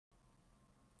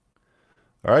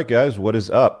All right, guys, what is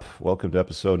up? Welcome to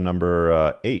episode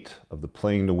number 8 of the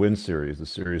Playing to Win series, the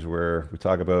series where we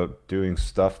talk about doing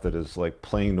stuff that is like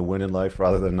playing to win in life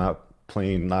rather than not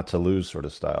playing not to lose sort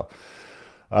of style.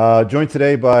 Joined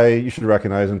today by, you should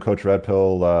recognize him, Coach Red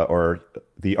Pill, or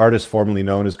the artist formerly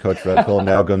known as Coach Red Pill,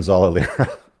 now Gonzalo Lira. How's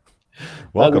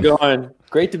it Welcome. going?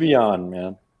 Great to be on,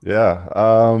 man.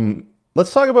 Yeah.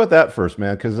 Let's talk about that first,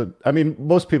 man, because I mean,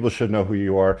 most people should know who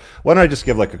you are. Why don't I just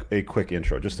give like a quick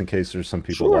intro, just in case there's some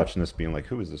people Sure. watching this being like,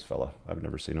 who is this fella? I've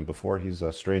never seen him before. He's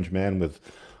a strange man with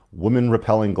woman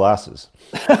repelling glasses.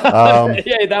 Um,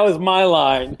 Yeah, that was my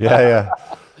line. yeah, yeah.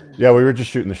 Yeah, we were just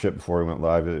shooting the shit before we went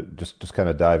live. Just kind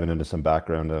of diving into some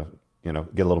background to, get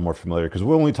a little more familiar because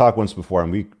we only talked once before,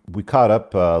 and we caught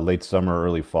up late summer,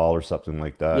 early fall, or something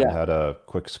like that, and Yeah. had a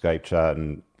quick Skype chat.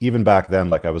 And even back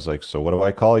then, like I was like, "So what do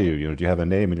I call you? Do you have a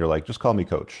name?" And you're like, "Just call me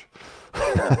Coach."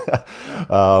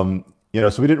 So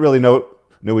we didn't really know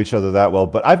each other that well,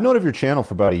 but I've known of your channel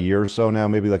for about a year or so now,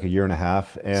 maybe like a year and a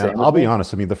half. And Same I'll with be me.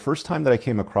 honest, I mean, the first time that I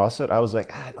came across it, I was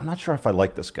like, I'm not sure if I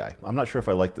like this guy. I'm not sure if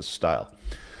I like this style.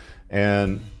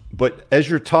 And but as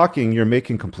you're talking, you're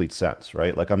making complete sense,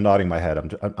 right? Like I'm nodding my head.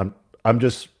 I'm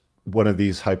just one of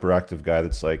these hyperactive guy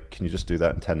that's like, can you just do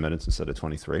that in 10 minutes instead of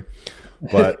 23?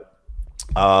 But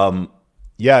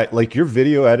yeah, like your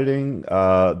video editing,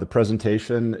 the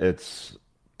presentation, it's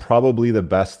probably the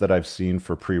best that I've seen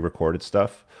for pre-recorded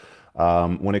stuff.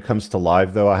 When it comes to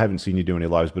live, though, I haven't seen you do any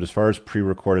lives, but as far as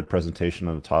pre-recorded presentation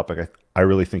on the topic, I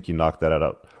really think you knocked that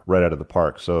out right out of the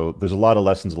park. So there's a lot of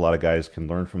lessons a lot of guys can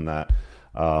learn from that.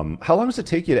 How long does it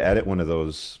take you to edit one of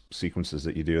those sequences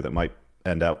that you do that might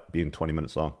end up being 20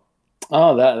 minutes long?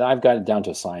 Oh, that I've got it down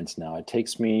to science now. It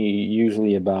takes me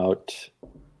usually about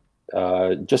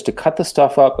just to cut the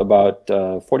stuff up about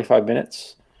 45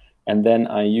 minutes. And then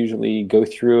I usually go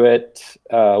through it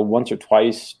once or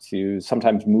twice to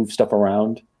sometimes move stuff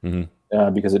around Hmm.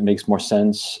 because it makes more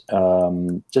sense.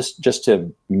 Just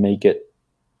to make it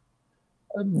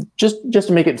just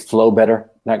to make it flow better,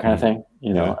 that kind of Hmm. thing,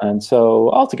 Yeah. And so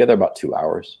altogether about 2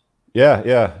 hours. Yeah,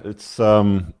 yeah. It's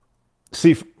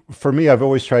see for me, I've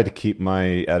always tried to keep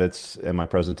my edits and my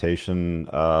presentation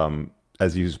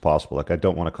as easy as possible. Like I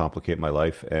don't want to complicate my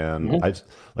life, and Mhm.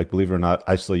 like believe it or not,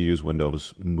 I still use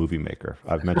Windows Movie Maker.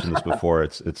 I've mentioned this before.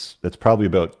 It's probably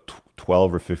about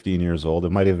 12 or 15 years old.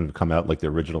 It might even come out like the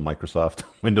original Microsoft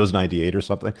Windows 98 or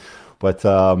something. But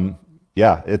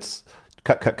yeah, it's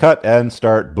cut and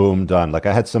start, boom, done. Like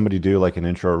I had somebody do like an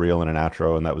intro reel and an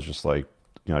outro, and that was just like,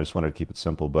 I just wanted to keep it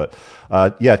simple. But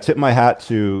yeah, tip my hat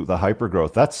to the hyper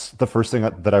growth. That's the first thing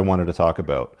that I wanted to talk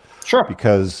about Sure.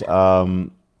 because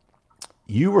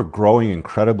you were growing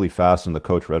incredibly fast on the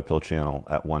Coach Red Pill channel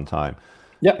at one time.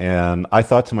 Yep. And I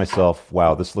thought to myself,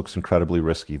 wow, this looks incredibly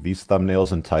risky. These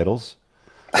thumbnails and titles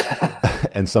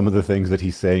and some of the things that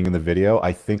he's saying in the video,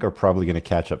 I think are probably going to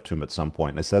catch up to him at some point.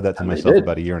 And I said that to And they myself did.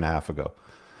 about a year and a half ago.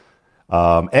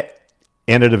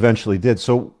 And it eventually did.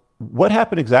 So what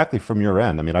happened exactly from your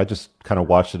end? I mean, I just kind of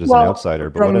watched it as an Well, outsider,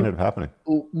 but what from ended up happening?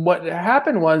 what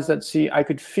happened was that, see, I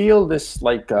could feel this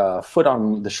like foot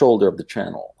on the shoulder of the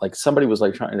channel, like somebody was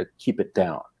like trying to keep it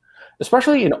down,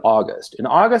 especially in August. In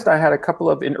August, I had a couple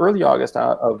of, in early August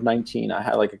of 19, I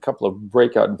had like a couple of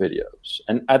breakout videos,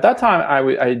 and at that time,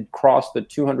 I had crossed the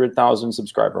 200,000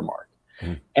 subscriber mark.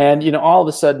 Mhm. And all of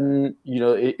a sudden,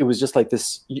 it was just like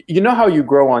this. You know how you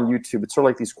grow on YouTube? It's sort of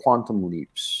like these quantum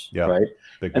leaps, Yeah, right?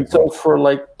 big And so one. for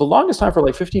like the longest time, for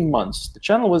like 15 months, the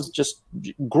channel was just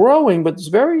growing, but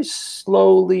very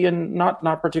slowly and not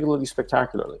particularly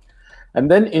spectacularly. And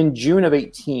then in June of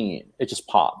 18, it just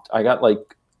popped. I got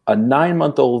like a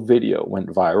 9-month-old video went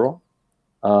viral.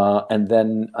 And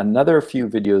then another few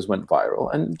videos went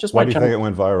viral, and just Why my do you think channel. it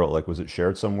went viral? Like, was it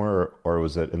shared somewhere or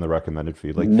was it in the recommended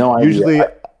feed? Like, No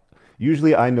idea.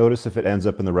 usually I notice if it ends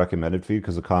up in the recommended feed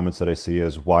because the comments that I see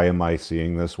is, why am I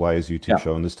seeing this? Why is YouTube Yeah,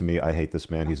 showing this to me? I hate this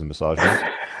man. He's a misogynist.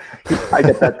 I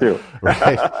get that too.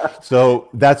 Right. So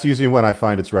that's usually when I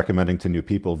find it's recommending to new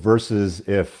people versus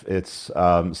if it's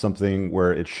something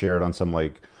where it's shared on some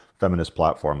like feminist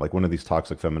platform, like one of these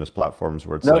toxic feminist platforms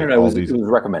where it's No, no, like no. It all was these.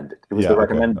 recommended. It was Yeah. the Okay.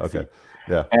 recommended Okay. feed.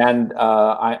 Yeah. And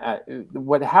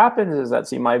what happens is that,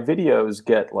 see, my videos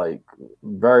get like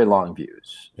very long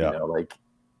views, Yeah. like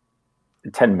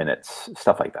 10 minutes,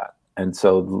 stuff like that. And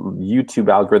so the YouTube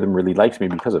algorithm really likes me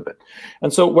because of it.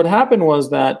 And so what happened was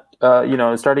that,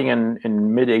 starting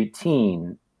in mid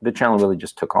 18, the channel really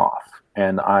just took off.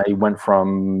 And I went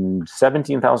from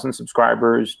 17,000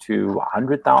 subscribers to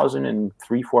 100,000 in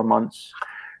 3-4 months.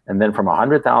 And then from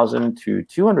 100,000 to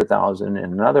 200,000 in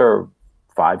another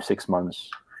 5-6 months.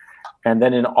 And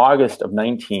then in August of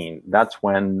 19, that's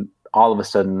when all of a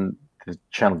sudden the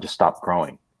channel just stopped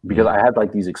growing because I had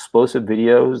like these explosive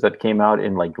videos that came out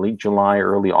in like late July,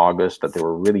 early August that they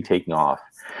were really taking off.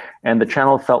 And the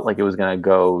channel felt like it was going to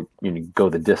go, go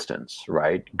the distance,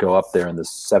 right? Go up there in the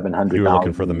 700,000. You were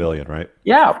looking for the million, right?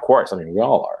 Yeah, of course. I mean, we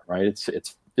all are, right? It's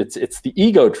the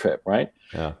ego trip, right?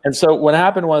 Yeah. And so what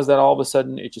happened was that all of a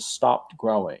sudden it just stopped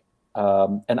growing.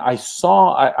 And I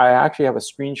actually have a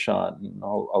screenshot. And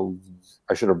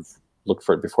I should have looked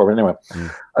for it before, but anyway,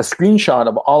 a screenshot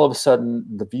of all of a sudden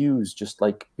the views just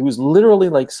like, it was literally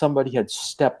like somebody had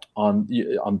stepped on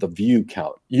the view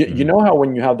count. You know how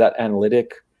when you have that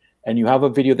analytic and you have a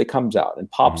video that comes out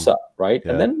and pops up, right?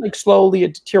 Yeah. And then like slowly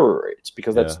it deteriorates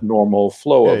because that's normal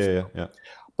flow of. Yeah.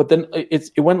 But then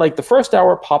it went like the first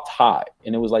hour popped high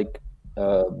and it was like,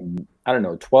 I don't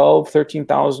know, 12,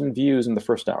 13,000 views in the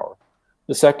first hour.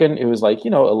 The second, it was like,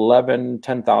 11,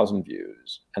 10,000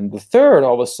 views. And the third,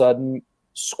 all of a sudden,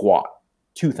 squat,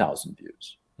 2,000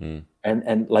 views.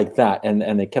 And like that.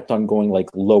 And they kept on going like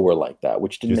lower like that,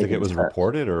 which didn't make sense. Do you think it was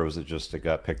reported or was it just it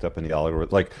got picked up in the algorithm?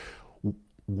 Like,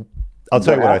 I'll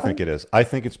tell you what I think it is. I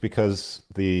think it's because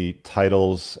the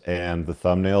titles and the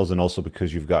thumbnails and also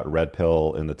because you've got Red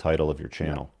Pill in the title of your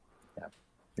channel.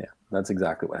 Yeah. That's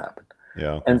exactly what happened.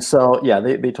 Yeah. And so,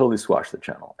 they totally squashed the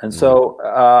channel. And so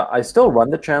I still run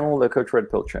the channel, the Coach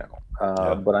Red Pill channel,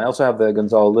 but I also have the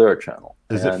Gonzalo Lira channel.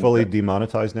 Is it fully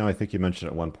demonetized now? I think you mentioned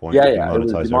at one point. Yeah, it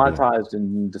was demonetized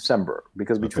in December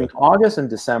because between August and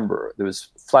December, there was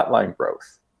flatline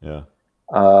growth. Yeah.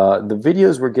 The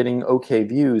videos were getting okay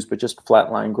views, but just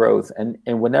flatline growth. And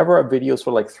whenever a video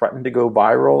sort of like threatened to go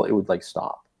viral, it would like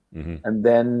stop. And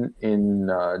then in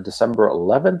December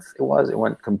 11th, it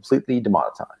went completely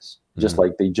demonetized. Just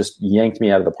like they just yanked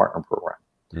me out of the partner program.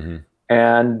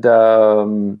 And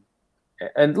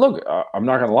look, I'm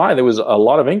not going to lie, there was a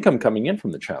lot of income coming in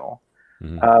from the channel,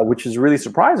 which is really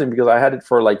surprising because I had it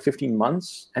for like 15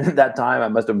 months. And at that time, I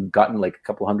must have gotten like a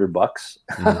couple $100.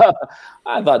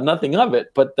 I thought nothing of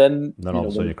it. But then all of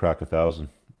a sudden you crack 1,000.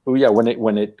 Oh yeah, when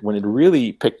it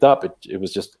really picked up, it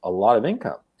was just a lot of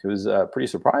income. It was pretty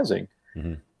surprising.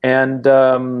 And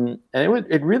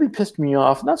it really pissed me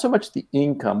off. Not so much the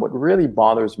income. What really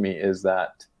bothers me is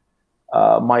that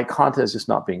my content is just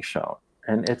not being shown,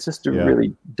 and it's just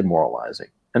really demoralizing.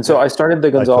 And so I started the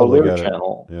Gonzalo Lira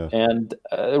channel, and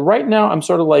right now I'm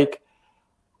sort of like,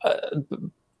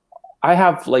 I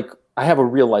have a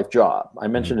real life job. I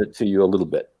mentioned it to you a little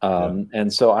bit,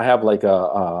 and so I have like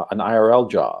an IRL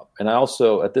job, and I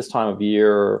also at this time of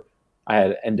year I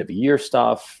had end of year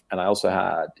stuff, and I also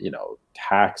had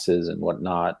taxes and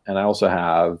whatnot, and I also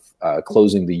have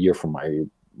closing the year for my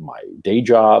day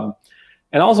job,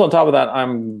 and also on top of that,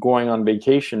 I'm going on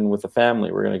vacation with the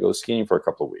family. We're going to go skiing for a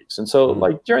couple of weeks, and so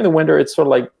like during the winter, it's sort of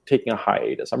like taking a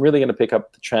hiatus. I'm really going to pick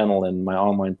up the channel and my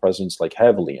online presence like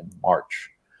heavily in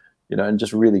March, and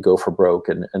just really go for broke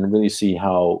and really see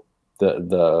how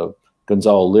the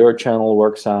Gonzalo Lira channel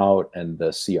works out and the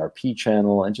CRP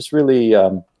channel, and just really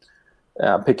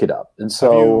pick it up. And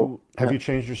so have you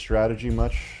changed your strategy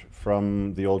much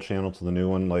from the old channel to the new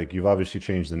one? Like you've obviously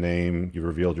changed the name, you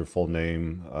revealed your full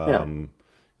name.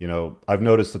 I've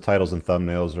noticed the titles and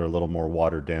thumbnails are a little more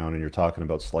watered down and you're talking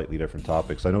about slightly different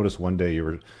topics. I noticed one day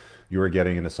you were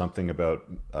getting into something about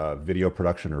video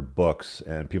production or books,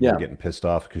 and people were getting pissed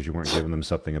off because you weren't giving them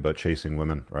something about chasing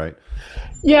women, right?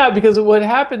 Yeah, because what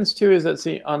happens too is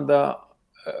that on the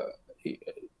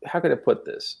how could I put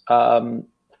this?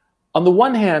 On the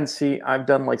one hand, I've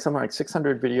done like something like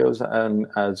 600 videos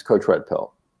as Coach Red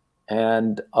Pill.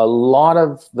 And a lot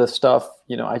of the stuff,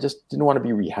 I just didn't want to be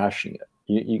rehashing it.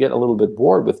 You get a little bit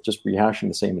bored with just rehashing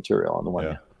the same material on the one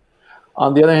hand.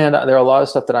 On the other hand, there are a lot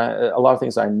of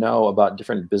things I know about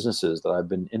different businesses that I've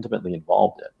been intimately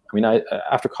involved in. I mean,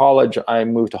 after college, I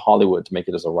moved to Hollywood to make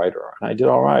it as a writer. And I did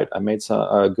all right. I made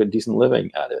a good, decent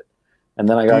living at it. And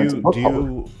then I got into book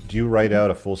publishing. Do you write out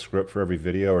a full script for every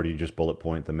video, or do you just bullet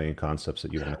point the main concepts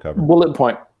that you want to cover? Bullet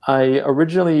point. I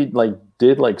originally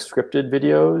did scripted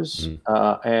videos,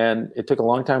 and it took a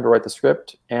long time to write the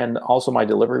script. And also my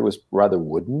delivery was rather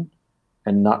wooden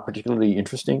and not particularly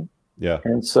interesting. Yeah.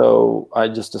 And so I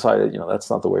just decided, that's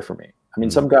not the way for me. I mean,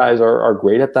 some guys are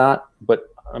great at that, but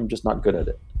I'm just not good at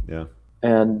it. Yeah.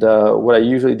 And what I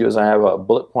usually do is I have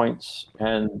bullet points,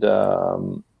 and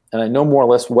I know more or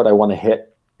less what I want to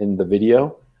hit in the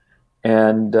video.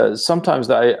 And sometimes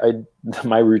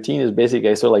my routine is basically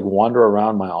I sort of wander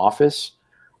around my office,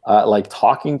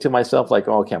 talking to myself,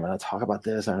 okay, I'm going to talk about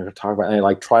this. I'm going to talk about, and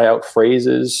I try out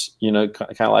phrases, kind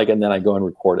of and then I go and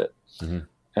record it.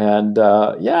 And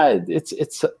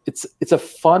it's a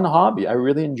fun hobby. I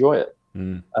really enjoy it.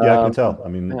 Yeah, I can tell. I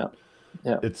mean,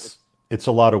 it's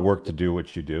a lot of work to do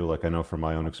what you do. Like I know from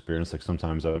my own experience, like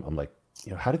sometimes I'm like,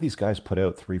 you know, how do these guys put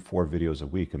out 3, 4 videos a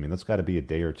week? I mean, that's got to be a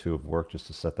day or two of work just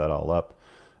to set that all up.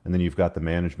 And then you've got the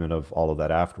management of all of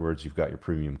that afterwards. You've got your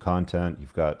premium content.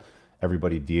 You've got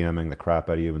everybody DMing the crap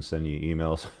out of you and sending you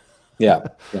emails. Yeah.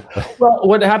 Yeah. Well,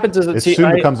 what happens is it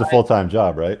soon becomes a full-time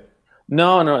job, right?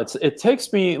 No, it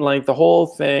takes me like the whole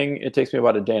thing. It takes me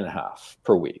about a day and a half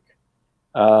per week.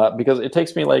 Because it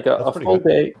takes me like a full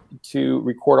day to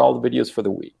record all the videos for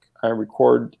the week. I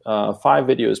record 5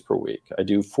 videos per week. I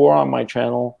do 4 on my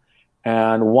channel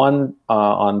and 1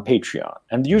 on Patreon.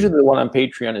 And usually the one on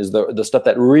Patreon is the stuff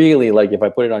that really, like, if I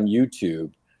put it on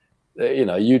YouTube, you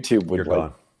know, YouTube would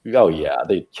like, oh yeah,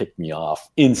 they kick me off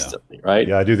instantly, right?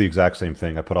 Yeah, I do the exact same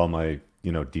thing. I put all my,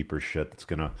 you know, deeper shit that's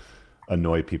gonna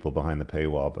annoy people behind the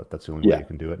paywall, but that's the only way you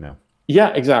can do it now. Yeah,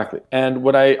 exactly. And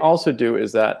what I also do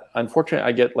is that, unfortunately,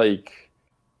 I get like,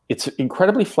 it's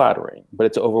incredibly flattering, but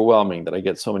it's overwhelming that I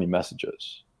get so many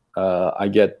messages. I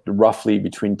get roughly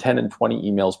between 10 and 20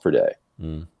 emails per day.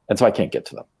 And so I can't get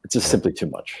to them. It's just simply too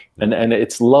much. And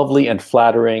it's lovely and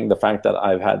flattering, the fact that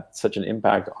I've had such an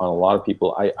impact on a lot of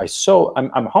people.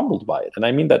 I'm humbled by it. And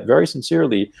I mean that very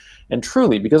sincerely and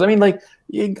truly, because I mean, like,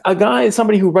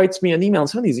 somebody who writes me an email, and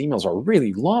some of these emails are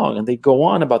really long and they go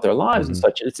on about their lives and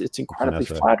such. It's incredibly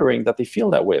flattering that they feel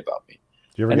that way about me.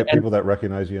 Do you ever get people that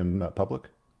recognize you in public?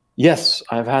 Yes,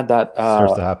 I've had that. It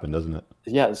starts to happen, doesn't it?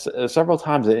 Yes, several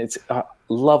times. It's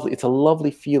lovely. It's a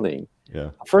lovely feeling.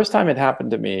 Yeah. First time it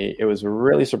happened to me, it was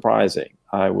really surprising.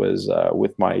 I was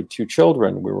with my 2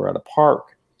 children. We were at a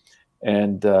park,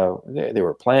 and they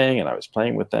were playing, and I was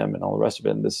playing with them, and all the rest of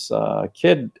it. And this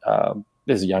kid,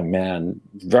 this young man,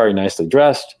 very nicely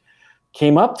dressed,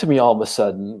 came up to me all of a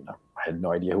sudden. I had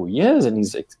no idea who he is, and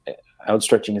he's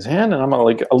outstretching his hand, and I'm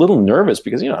like a little nervous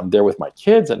because, you know, I'm there with my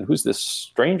kids, and who's this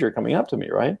stranger coming up to me,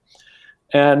 right?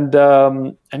 And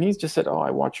he just said, "Oh,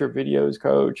 I watch your videos,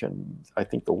 coach, and I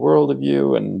think the world of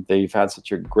you, and they've had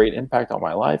such a great impact on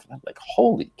my life." And I'm like,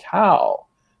 "Holy cow,"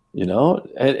 you know,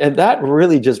 and that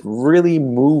really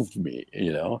moved me,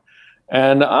 you know.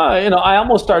 And you know, I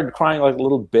almost started crying like a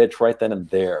little bitch right then and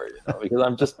there, you know, because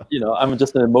I'm just, you know, I'm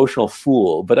just an emotional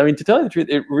fool. But I mean, to tell you the truth,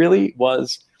 it really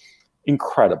was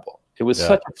incredible. It was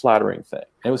such a flattering thing.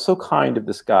 And it was so kind of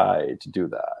this guy to do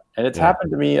that. And it's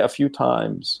happened to me a few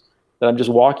times that I'm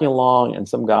just walking along and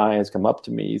some guy has come up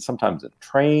to me, sometimes at a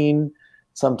train,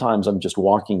 sometimes I'm just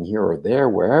walking here or there,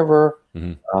 wherever.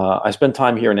 I spend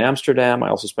time here in Amsterdam. I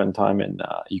also spend time in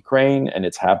Ukraine, and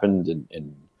it's happened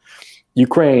in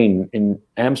Ukraine, in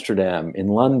Amsterdam, in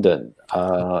London.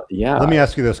 Yeah. Let me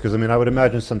ask you this, because I mean, I would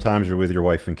imagine sometimes you're with your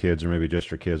wife and kids, or maybe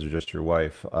just your kids or just your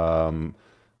wife.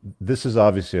 This is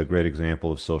obviously a great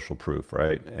example of social proof,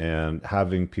 right? And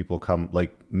having people come,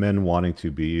 like men wanting to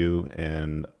be you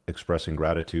and expressing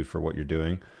gratitude for what you're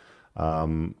doing. How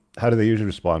do they usually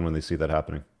respond when they see that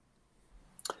happening?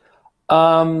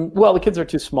 Well, the kids are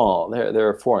too small.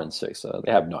 They're 4 and 6, so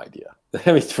they have no idea.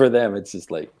 I mean, for them, it's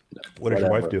just like, you know, what does your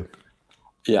wife do?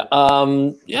 Yeah.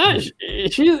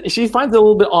 She finds it a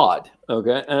little bit odd.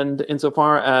 Okay. And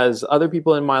insofar as other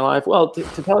people in my life, well, to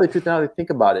tell you the truth, now that I think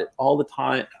about it, all the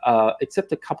time,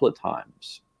 except a couple of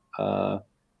times,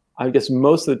 I guess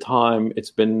most of the time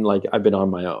it's been like I've been on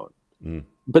my own.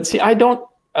 But see, I don't,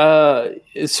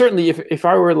 certainly if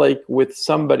I were like with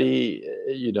somebody,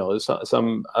 you know,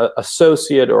 some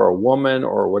associate or a woman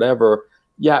or whatever,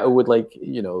 yeah, it would, like,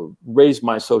 you know, raise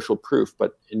my social proof.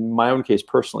 But in my own case,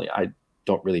 personally, I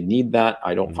don't really need that.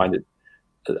 I don't find it,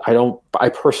 I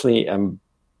personally am,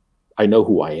 I know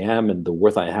who I am and the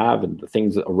worth I have, and the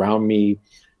things around me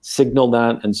signal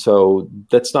that. And so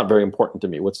that's not very important to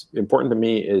me. What's important to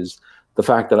me is the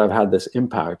fact that I've had this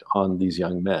impact on these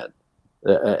young men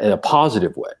in a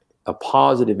positive way, a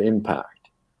positive impact.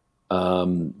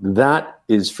 That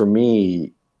is, for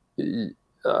me,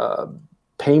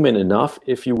 payment enough,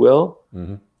 if you will.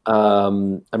 I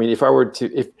mean, if I were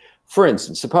to, for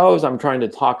instance, suppose I'm trying to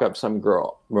talk up some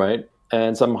girl, right?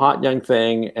 And some hot young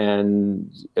thing, and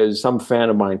some fan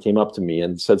of mine came up to me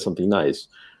and said something nice.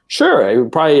 Sure, it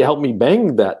would probably help me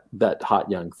bang that hot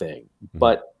young thing,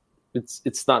 but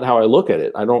it's not how I look at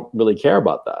it. I don't really care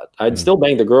about that. I'd still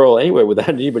bang the girl anyway without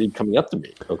anybody coming up to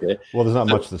me. Okay. Well, there's not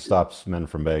much that stops men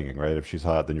from banging, right? If she's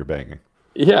hot, then you're banging.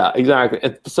 Yeah, exactly.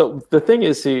 And so the thing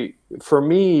is, see, for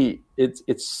me,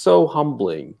 it's so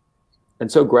humbling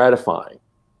and so gratifying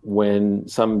when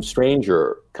some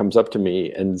stranger comes up to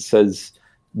me and says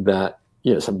that,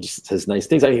 you know, some just says nice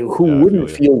things. I mean, who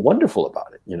wouldn't feel wonderful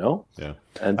about it, you know? Yeah.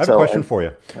 And I have a question for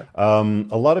you.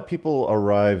 A lot of people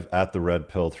arrive at the red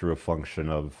pill through a function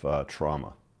of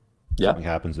trauma. Yeah. Something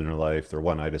happens in their life, their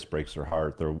one-itis breaks their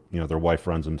heart, their wife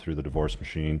runs them through the divorce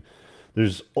machine.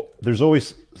 There's there's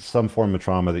always some form of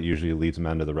trauma that usually leads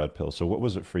men to the red pill. So what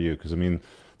was it for you? Because I mean,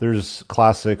 there's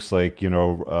classics like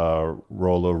Rollo,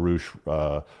 Rouge,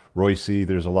 Royce.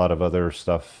 There's a lot of other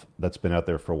stuff that's been out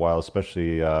there for a while,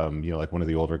 especially like one of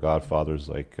the older Godfathers,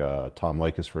 like Tom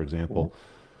Likas, for example.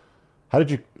 How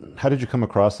did you come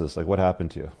across this? Like, what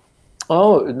happened to you?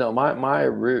 Oh no, my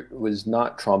route was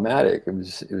not traumatic. It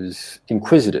was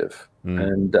inquisitive,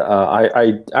 and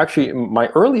I actually my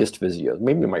earliest video,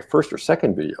 maybe my first or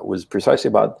second video, was precisely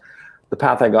about the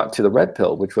path I got to the red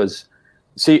pill, which was,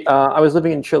 see, I was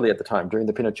living in Chile at the time during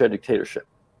the Pinochet dictatorship,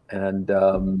 and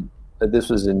this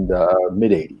was in the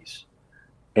mid '80s,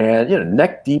 and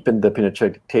neck deep in the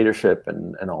Pinochet dictatorship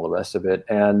and all the rest of it.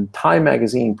 And Time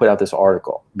magazine put out this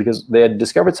article because they had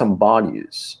discovered some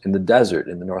bodies in the desert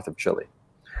in the north of Chile,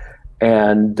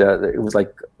 and it was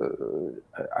like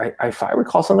if I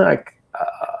recall, something like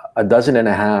a dozen and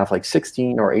a half, like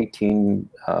 16 or 18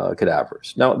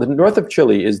 cadavers. Now, the north of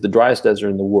Chile is the driest desert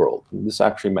in the world. And this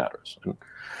actually matters. And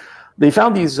they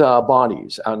found these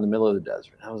bodies out in the middle of the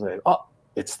desert. I was like, oh,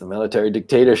 it's the military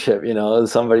dictatorship,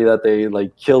 somebody that they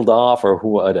like killed off or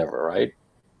whatever, right?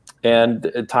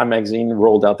 And Time magazine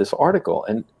rolled out this article,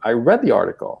 and I read the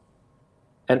article.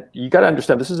 And you got to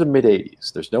understand, this is the mid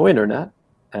 '80s. There's no internet,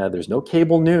 there's no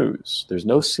cable news, there's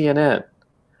no CNN.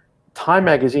 Time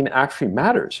magazine actually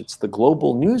matters. It's the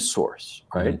global news source,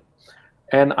 right?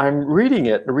 And I'm reading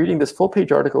this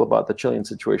full-page article about the Chilean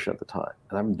situation at the time,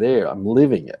 and I'm there, I'm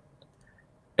living it.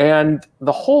 And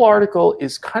the whole article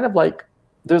is kind of like,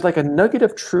 there's like a nugget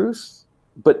of truth,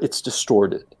 but it's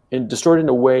distorted in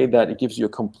a way that it gives you a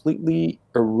completely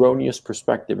erroneous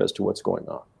perspective as to what's going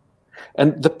on.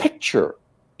 And the picture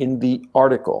in the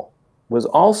article was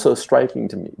also striking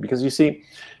to me because, you see,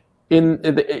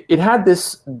 it had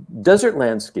this desert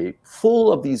landscape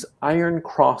full of these iron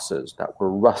crosses that were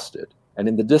rusted, and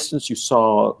in the distance you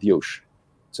saw the ocean.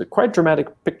 It's a quite dramatic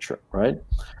picture, right?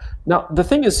 Now, the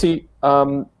thing is, see,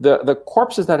 the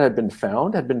corpses that had been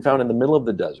found in the middle of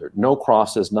the desert, no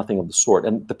crosses, nothing of the sort.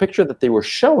 And the picture that they were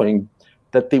showing,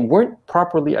 that they weren't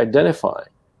properly identifying,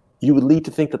 you would lead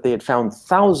to think that they had found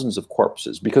thousands of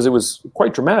corpses, because it was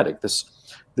quite dramatic,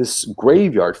 this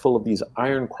graveyard full of these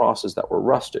iron crosses that were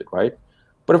rusted, right?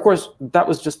 But of course, that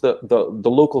was just the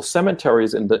local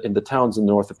cemeteries in the towns in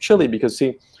the north of Chile, because,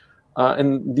 see,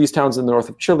 in these towns in the north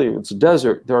of Chile, it's a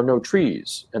desert, there are no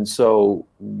trees. And so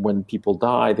when people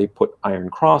die, they put iron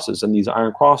crosses. And these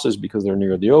iron crosses, because they're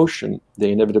near the ocean,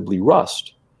 they inevitably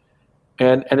rust.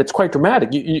 And it's quite dramatic.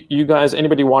 You guys,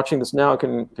 anybody watching this now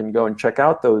can go and check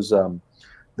out those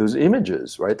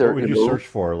images, right? What would you search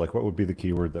for? Like, what would be the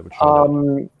keyword that would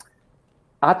show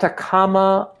that?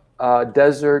 Atacama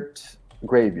desert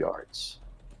graveyards,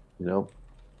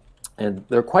 and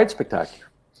they're quite spectacular.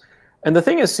 And the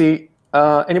thing is, see,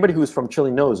 anybody who's from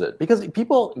Chile knows it, because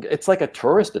it's like a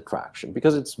tourist attraction,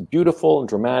 because it's beautiful and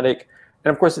dramatic.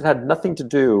 And of course, it had nothing to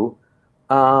do.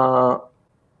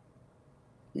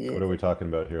 What are we talking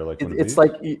about here? Like, it's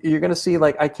like you're going to see,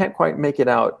 like, I can't quite make it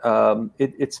out.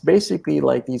 It's basically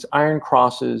like these iron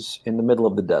crosses in the middle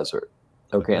of the desert.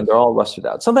 Okay, and they're all rusted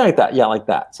out. Something like that. Yeah, like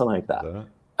that. Something like that.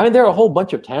 I mean, there are a whole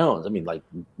bunch of towns. I mean, like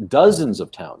dozens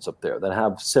of towns up there that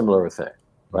have similar thing,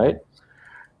 right?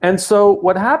 And so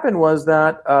what happened was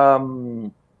that,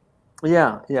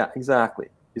 yeah, exactly.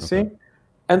 You see?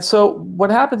 And so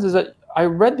what happens is that I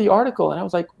read the article and I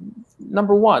was like,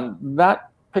 number one,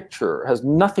 that picture has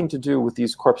nothing to do with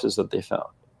these corpses that they found.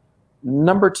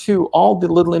 Number two, all the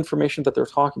little information that they're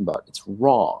talking about, it's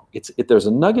wrong. There's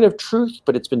a nugget of truth,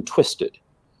 but it's been twisted.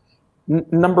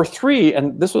 Number three,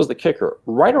 and this was the kicker,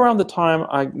 right around the time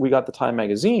we got the Time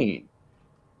magazine,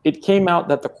 it came out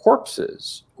that the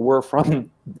corpses were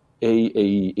from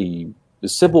a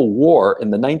civil war in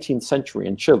the 19th century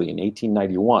in Chile in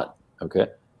 1891. Okay,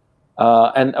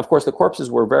 and of course the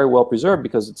corpses were very well preserved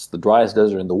because it's the driest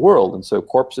desert in the world, and so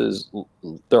corpses.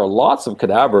 There are lots of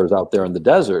cadavers out there in the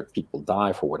desert. People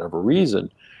die for whatever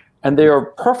reason, and they are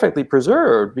perfectly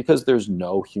preserved because there's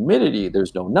no humidity,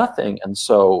 there's no nothing, and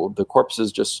so the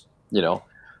corpses just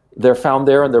they're found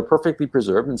there and they're perfectly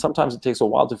preserved. And sometimes it takes a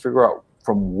while to figure out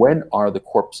from when are the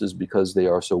corpses because they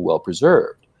are so well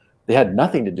preserved. They had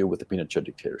nothing to do with the Pinochet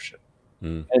dictatorship.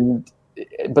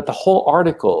 But the whole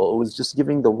article was just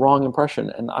giving the wrong impression.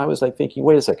 And I was like thinking,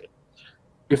 wait a second.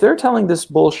 If they're telling this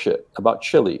bullshit about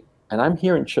Chile, and I'm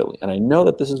here in Chile, and I know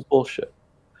that this is bullshit,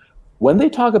 when they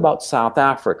talk about South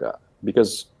Africa,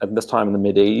 because at this time in the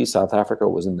mid-'80s, South Africa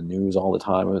was in the news all the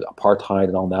time, it was apartheid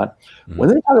and all that. When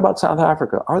they talk about South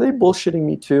Africa, are they bullshitting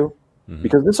me too?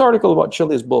 Because this article about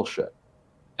Chile is bullshit.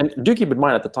 And do keep in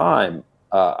mind at the time,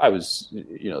 I was,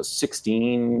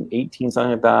 16, 18,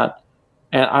 something like that.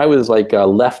 And I was like a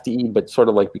lefty, but sort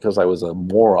of like because I was a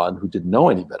moron who didn't know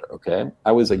any better, okay?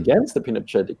 I was against the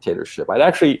Pinochet dictatorship. I'd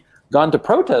actually gone to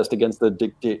protest against the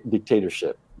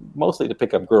dictatorship, mostly to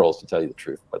pick up girls, to tell you the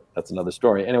truth, but that's another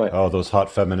story. Anyway. Oh, those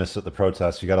hot feminists at the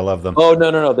protests, you got to love them. Oh,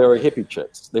 no. They were hippie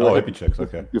chicks. They were hippie chicks,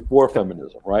 okay. Before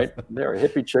feminism, right? They were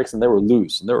hippie chicks, and they were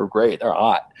loose, and they were great. They were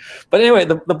hot. But anyway,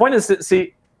 the point is,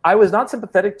 see, I was not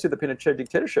sympathetic to the Pinochet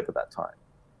dictatorship at that time.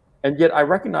 And yet I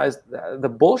recognized the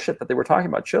bullshit that they were talking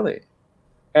about Chile.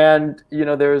 And,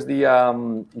 there's the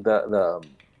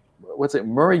what's it,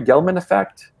 Murray-Gell-Mann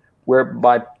effect,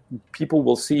 whereby people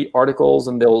will see articles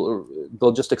and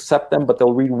they'll just accept them, but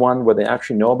they'll read one where they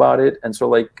actually know about it. And so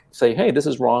like say, hey, this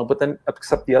is wrong, but then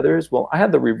accept the others. Well, I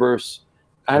had the reverse.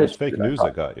 So it was fake news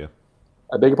that got you.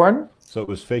 I beg your pardon? So it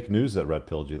was fake news that red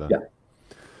pilled you then? Yeah.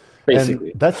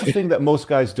 Basically. And that's the thing that most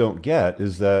guys don't get,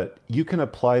 is that you can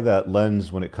apply that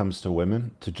lens when it comes to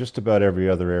women to just about every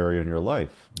other area in your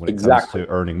life. When it comes to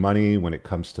earning money, when it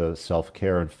comes to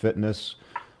self-care and fitness,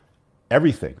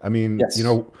 everything. I mean, yes.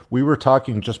 We were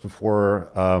talking just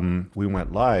before we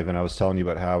went live, and I was telling you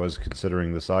about how I was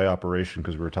considering this eye operation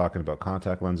because we were talking about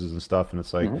contact lenses and stuff. And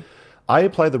it's like, I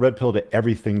apply the red pill to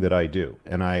everything that I do,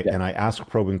 and I ask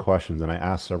probing questions, and I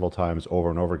ask several times over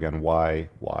and over again, why,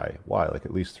 like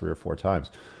at least 3 or 4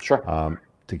 times, sure,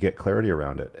 to get clarity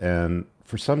around it. And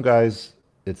for some guys,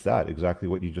 it's that exactly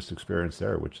what you just experienced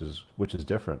there, which is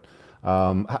different.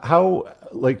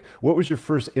 What was your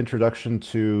first introduction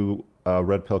to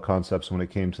red pill concepts when it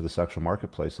came to the sexual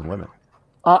marketplace and women?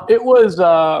 It was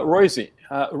Royce.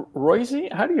 Royce,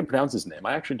 how do you pronounce his name?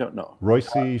 I actually don't know. Royce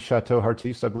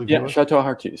Chateau-Hartiste, I believe. Yeah,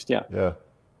 Chateau-Hartiste. Yeah. Yeah.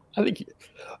 I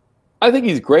think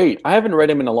he's great. I haven't read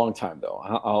him in a long time, though.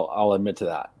 I'll admit to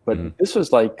that. But this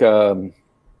was like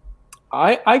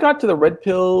I got to the red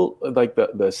pill, like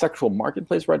the sexual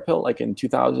marketplace red pill, like in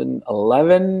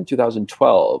 2011,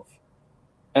 2012.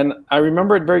 And I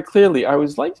remember it very clearly. I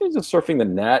was like just surfing the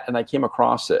net, and I came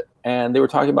across it, and they were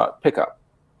talking about pickup.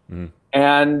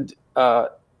 And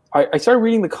I started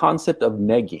reading the concept of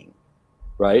negging,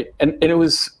 right? And it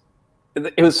was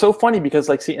so funny because,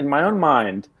 like, see, in my own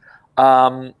mind,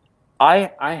 I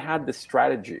had this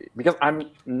strategy because I'm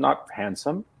not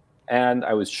handsome, and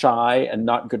I was shy and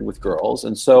not good with girls,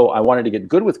 and so I wanted to get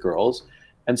good with girls,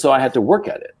 and so I had to work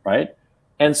at it, right?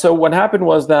 And so what happened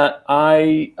was that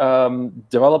I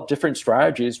developed different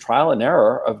strategies, trial and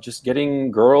error, of just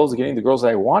getting the girls that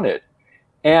I wanted.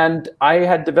 And I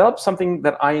had developed something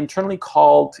that I internally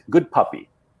called good puppy,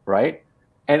 right?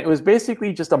 And it was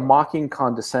basically just a mocking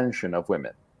condescension of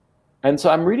women. And so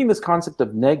I'm reading this concept of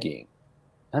negging.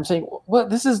 And I'm saying, well,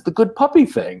 this is the good puppy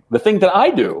thing, the thing that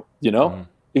I do,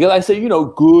 because I say,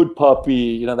 good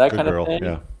puppy, that good kind girl, of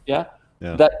thing. Yeah.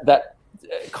 That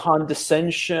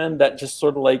condescension, that just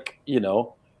sort of like,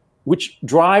 which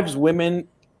drives women.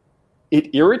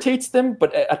 It irritates them,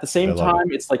 but at the same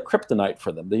time, it's like kryptonite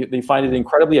for them. They find it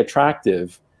incredibly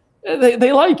attractive.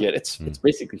 They like it. It's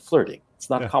basically flirting. It's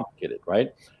not complicated,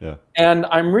 right? Yeah. And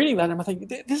I'm reading that, and I'm thinking,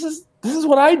 this is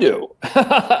what I do.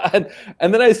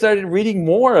 and then I started reading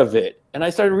more of it, and I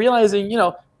started realizing,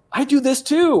 I do this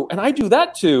too, and I do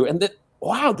that too, and that,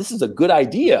 wow, this is a good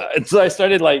idea. And so I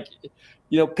started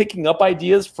picking up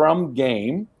ideas from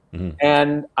game.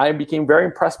 And I became very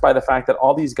impressed by the fact that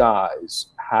all these guys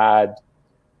had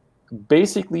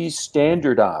basically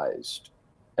standardized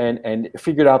and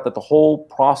figured out that the whole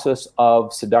process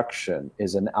of seduction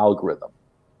is an algorithm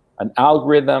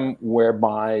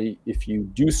whereby if you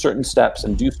do certain steps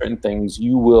and do certain things,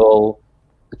 you will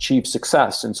achieve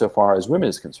success insofar as women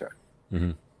is concerned.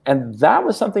 And that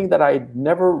was something that I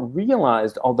never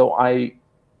realized, although I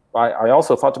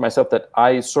also thought to myself that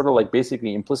I sort of like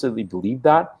basically implicitly believed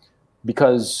that,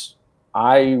 because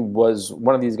I was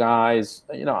one of these guys,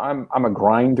 I'm a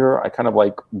grinder. I kind of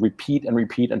like repeat and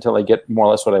repeat until I get more or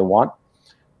less what I want.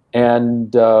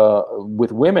 And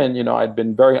with women, I'd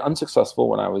been very unsuccessful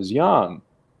when I was young.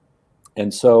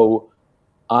 And so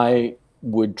I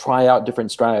would try out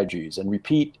different strategies and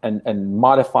repeat and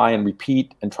modify and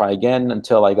repeat and try again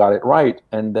until I got it right.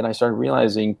 And then I started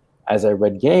realizing as I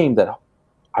read game that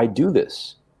I do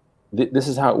this. This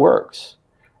is how it works.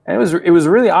 And it was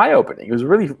really eye-opening. It was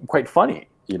really quite funny.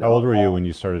 How old were you when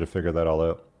you started to figure that all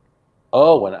out?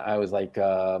 Oh, when I was like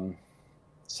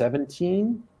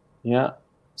 17. Yeah,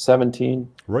 17.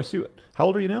 Royce, how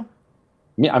old are you now?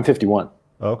 Me, I'm 51.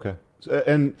 Oh, okay.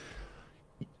 And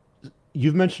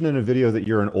you've mentioned in a video that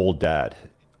you're an old dad.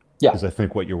 Yeah. Is I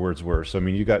think what your words were. So, I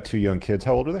mean, you got 2 young kids.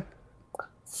 How old are they?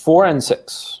 4 and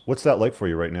 6. What's that like for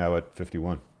you right now at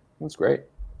 51? That's great.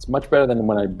 It's much better than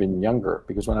when I've been younger,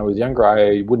 because when I was younger,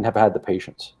 I wouldn't have had the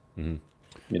patience. Mm-hmm.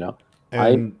 You know,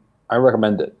 And I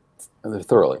recommend it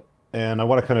thoroughly. and I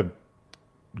want to kind of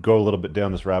go a little bit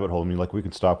down this rabbit hole. I mean, like we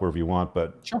can stop wherever you want,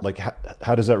 but Sure. like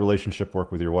how does that relationship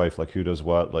work with your wife? Like who does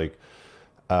what? Like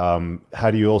how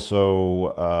do you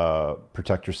also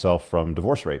protect yourself from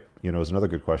divorce rape? You know, is another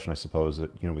good question, I suppose,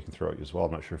 that, you know, we can throw at you as well.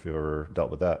 I'm not sure if you've ever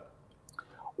dealt with that.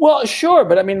 Well, sure,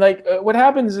 but I mean, like, what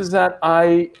happens is that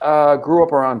I grew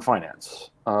up around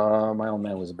finance. My old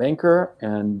man was a banker,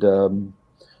 and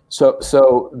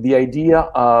so the idea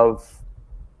of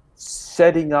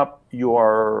setting up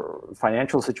your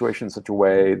financial situation in such a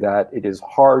way that it is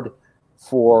hard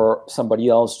for somebody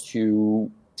else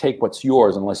to take what's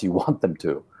yours unless you want them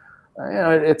to. You know,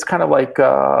 it's kind of like,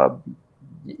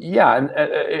 yeah, and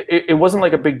it wasn't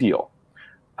like a big deal.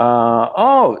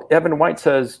 Evan White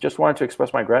says, just wanted to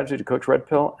express my gratitude to Coach Red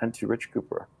Pill and to Rich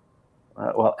Cooper.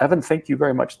 Well, Evan, thank you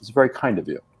very much. That's very kind of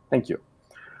you. Thank you.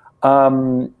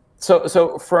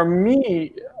 So for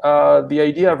me, the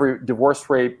idea of divorce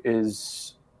rape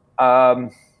is, I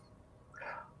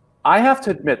have to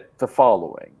admit the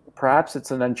following. Perhaps it's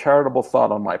an uncharitable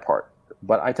thought on my part,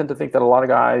 but I tend to think that a lot of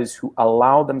guys who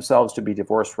allow themselves to be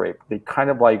divorce raped, they kind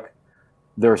of like,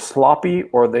 they're sloppy,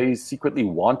 or they secretly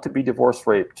want to be divorce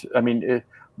raped. I mean,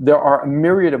 there are a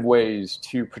myriad of ways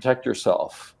to protect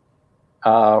yourself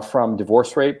from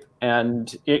divorce rape.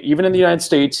 And even in the United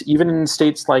States, even in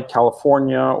states like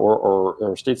California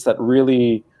or states that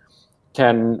really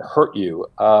can hurt you,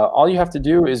 all you have to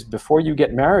do is, before you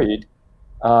get married,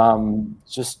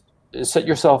 just set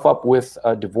yourself up with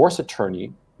a divorce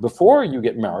attorney before you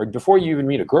get married, before you even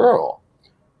meet a girl,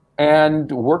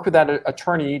 and work with that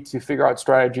attorney to figure out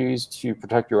strategies to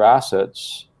protect your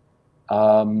assets.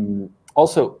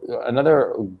 Also,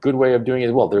 another good way of doing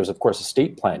it, well, there's, of course,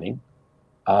 estate planning.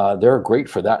 They're great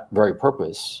for that very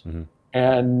purpose. Mm-hmm.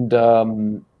 And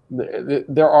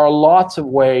there are lots of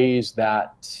ways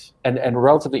that, and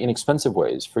relatively inexpensive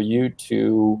ways for you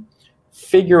to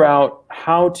figure out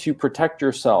how to protect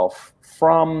yourself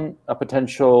from a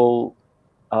potential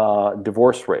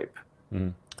divorce rape. Mm-hmm.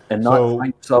 And not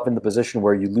find yourself in the position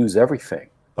where you lose everything.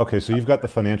 Okay, so you've got the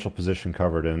financial position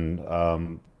covered,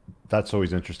 and that's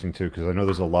always interesting too, because I know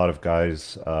there's a lot of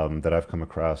guys that I've come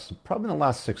across, probably in the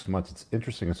last 6 months. It's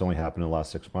interesting, it's only happened in the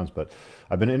last 6 months, but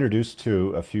I've been introduced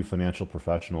to a few financial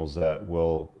professionals that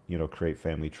will, you know, create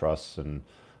family trusts and,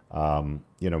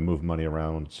 you know, move money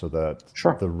around so that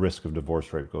the risk of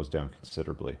divorce rate goes down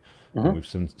considerably. Mm-hmm. And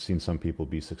we've seen some people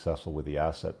be successful with the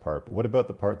asset part. But what about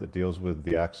the part that deals with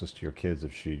the access to your kids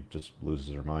if she just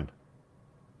loses her mind?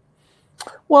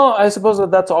 Well, I suppose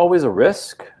that's always a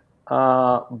risk.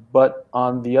 But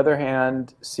on the other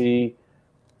hand, see,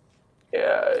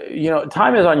 you know,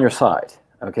 time is on your side.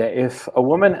 Okay, if a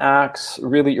woman acts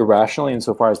really irrationally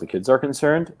insofar as the kids are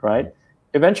concerned, right,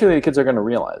 eventually the kids are going to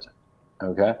realize it.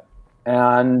 Okay,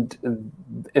 and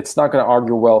it's not going to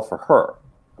argue well for her.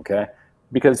 Okay.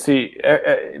 Because, see,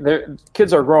 their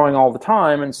kids are growing all the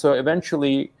time, and so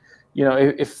eventually, you know,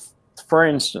 if for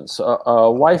instance, a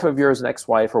wife of yours, an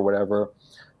ex-wife or whatever,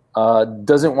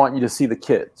 doesn't want you to see the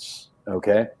kids,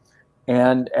 okay,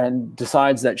 and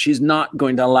decides that she's not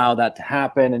going to allow that to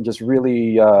happen, and just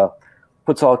really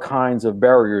puts all kinds of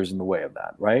barriers in the way of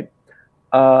that, right?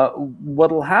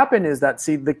 What will happen is that,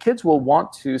 see, the kids will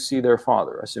want to see their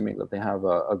father, assuming that they have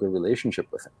a good relationship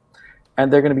with him.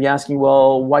 And they're going to be asking,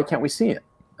 well, why can't we see it?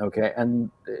 Okay,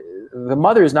 and the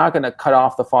mother is not going to cut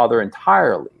off the father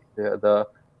entirely. The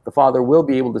father will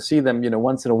be able to see them, you know,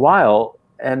 once in a while,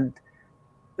 and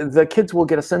the kids will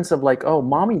get a sense of like, oh,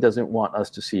 mommy doesn't want us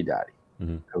to see daddy.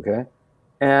 Mm-hmm. Okay,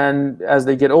 and as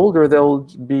they get older, they'll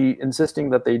be insisting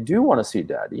that they do want to see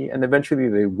daddy, and eventually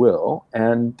they will.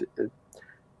 And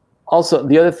also,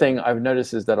 the other thing I've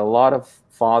noticed is that a lot of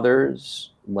fathers,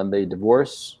 when they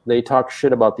divorce, they talk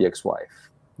shit about the ex-wife.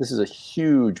 This is a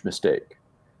huge mistake.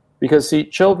 Because, see,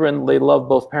 children, they love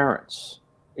both parents,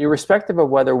 irrespective of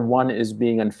whether one is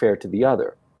being unfair to the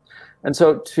other. And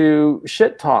so to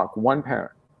shit talk one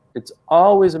parent, it's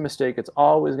always a mistake. It's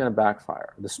always going to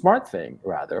backfire. The smart thing,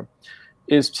 rather,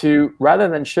 is to, rather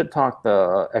than shit talk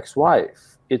the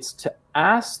ex-wife, it's to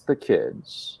ask the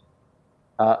kids,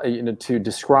 you know, to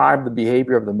describe the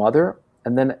behavior of the mother,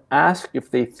 and then ask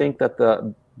if they think that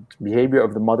the behavior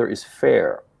of the mother is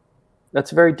fair.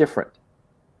 That's very different.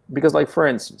 Because, like, for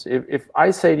instance, if I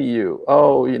say to you,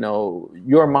 oh, you know,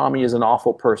 your mommy is an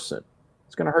awful person,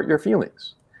 it's going to hurt your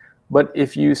feelings. But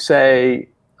if you say,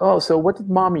 oh, so what did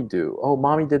mommy do? Oh,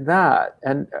 mommy did that.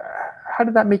 And how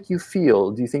did that make you feel?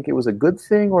 Do you think it was a good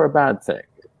thing or a bad thing?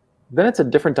 Then it's a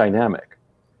different dynamic.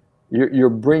 You're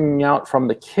bringing out from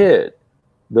the kid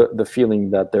the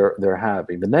feeling that they're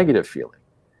having, the negative feeling,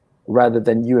 rather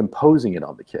than you imposing it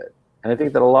on the kid. And I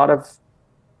think that a lot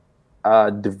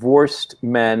of divorced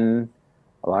men,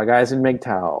 a lot of guys in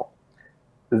MGTOW,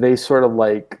 they sort of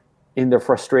like, in their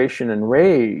frustration and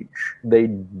rage, they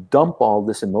dump all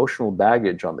this emotional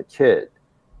baggage on the kid,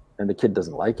 and the kid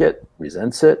doesn't like it,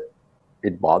 resents it,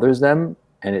 it bothers them,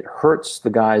 and it hurts the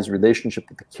guy's relationship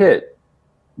with the kid.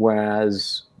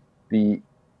 Whereas the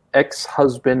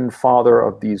ex-husband, father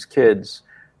of these kids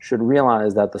should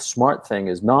realize that the smart thing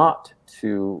is not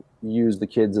to use the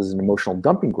kids as an emotional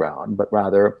dumping ground, but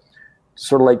rather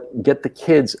sort of like get the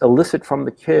kids, elicit from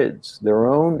the kids their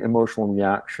own emotional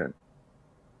reaction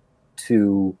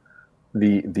to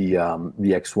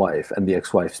the ex-wife and the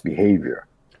ex-wife's behavior.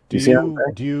 Do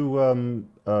you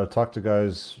talk to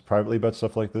guys privately about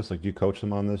stuff like this? Like, do you coach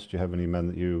them on this? Do you have any men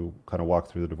that you kind of walk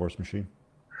through the divorce machine?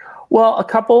 Well, a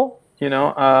couple.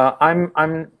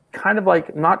 I'm kind of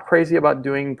like not crazy about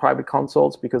doing private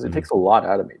consults because it takes a lot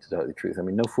out of me, to tell you the truth. I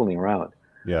mean, no fooling around.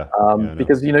 Yeah.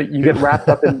 Because you get wrapped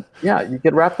up in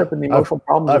the emotional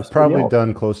problems. I've probably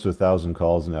done close to 1,000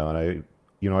 calls now, and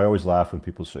I always laugh when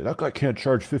people say that guy can't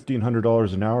charge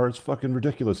 $1,500 an hour. It's fucking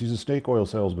ridiculous. He's a snake oil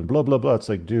salesman. Blah blah blah. It's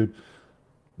like, dude,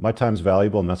 my time's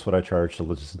valuable, and that's what I charge to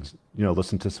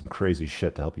listen to some crazy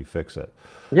shit to help you fix it.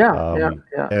 Yeah.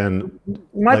 And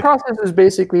my process is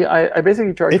basically, I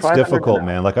basically charge. It's difficult,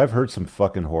 man. Like, I've heard some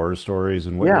fucking horror stories,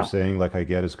 and what you're saying, like, I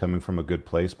get is coming from a good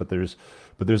place, but there's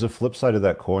a flip side of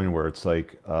that coin where it's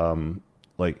like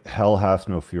hell hath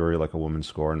no fury like a woman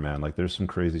scorned, man. Like, there's some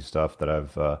crazy stuff that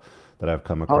I've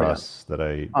come across that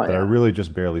I really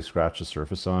just barely scratched the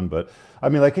surface on. But I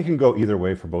mean, like, it can go either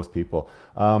way for both people.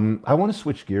 I want to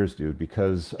switch gears, dude,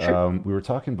 because we were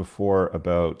talking before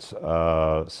about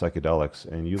psychedelics,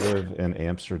 and you live in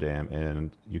Amsterdam,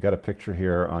 and you got a picture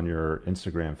here on your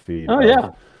Instagram feed.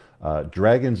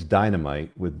 Dragon's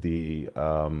Dynamite with the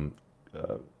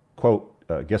quote,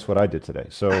 guess what I did today.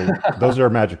 So those are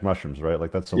magic mushrooms, right?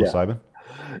 Like, that's psilocybin?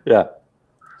 Yeah.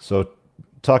 So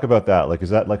talk about that. Like, is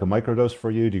that like a microdose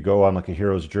for you? Do you go on like a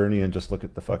hero's journey and just look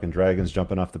at the fucking dragons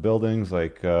jumping off the buildings?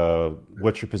 Like,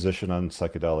 what's your position on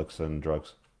psychedelics and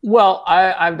drugs? Well,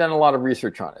 I've done a lot of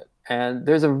research on it. And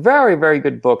there's a very, very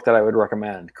good book that I would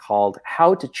recommend called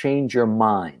How to Change Your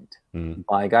Mind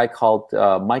by a guy called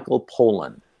Michael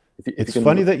Pollan. It's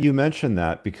funny that you mentioned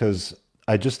that, because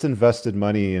I just invested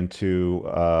money into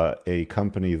a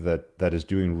company that is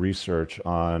doing research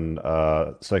on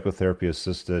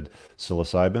psychotherapy-assisted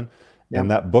psilocybin,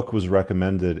 and that book was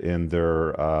recommended in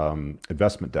their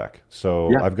investment deck.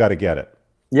 So I've got to get it.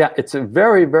 Yeah, it's a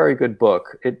very, very good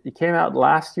book. It came out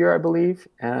last year, I believe,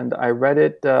 and I read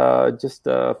it just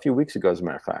a few weeks ago, as a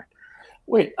matter of fact.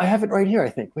 Wait, I have it right here, I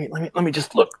think. Wait, let me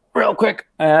just look real quick.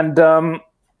 And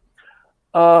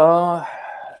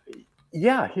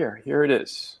yeah, here it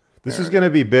is. This is going to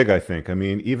be big, I think. I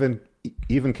mean,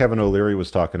 even Kevin O'Leary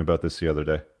was talking about this the other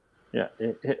day. Yeah.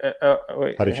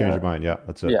 Wait, How to Change Your Mind. Yeah,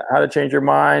 that's it. Yeah, How to Change Your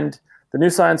Mind, The New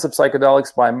Science of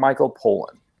Psychedelics by Michael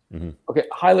Pollan. Okay,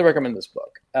 highly recommend this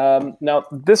book. Now,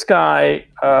 this guy,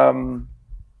 in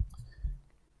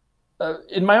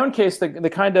my own case, the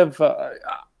kind of...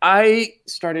 I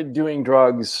started doing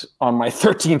drugs on my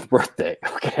 13th birthday.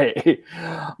 Okay,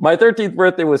 my 13th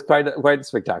birthday was quite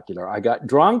spectacular. I got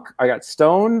drunk, I got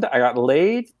stoned, I got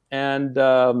laid, and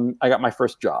I got my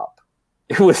first job.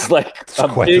 It was like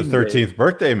quite the 13th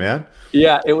birthday, man.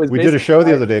 Yeah, it was. We did a show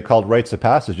the other day called Rites of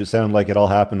Passage. It sounded like it all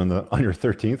happened on your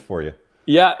 13th for you.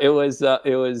 Yeah, it was. Yeah,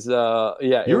 you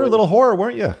were a little whore,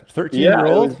 weren't you?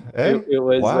 13-year-old. It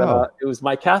was. Wow. It was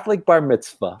my Catholic bar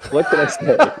mitzvah. What can I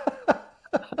say?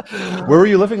 Where were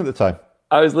you living at the time?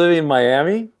 I was living in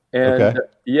Miami, and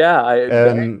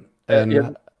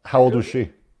and how old was she?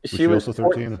 She was also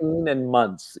 13? 14 and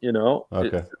months.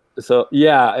 Okay. So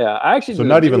I actually. So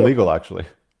not even legal, actually.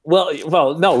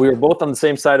 Well, no, we were both on the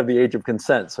same side of the age of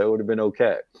consent, so it would have been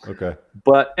okay. Okay.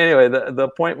 But anyway, the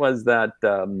point was that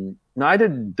I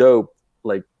did dope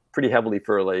like pretty heavily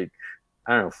for like,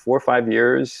 I don't know, 4 or 5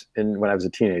 years when I was a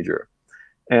teenager,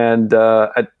 and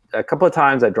a couple of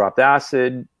times I dropped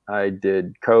acid, I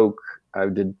did coke, I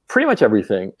did pretty much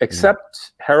everything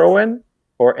except heroin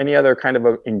or any other kind of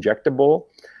a injectable.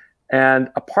 And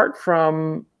apart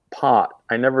from pot,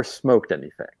 I never smoked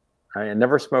anything. I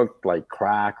never smoked like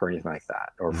crack or anything like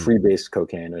that, or freebase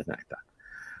cocaine or anything like that.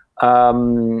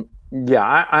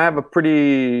 I have a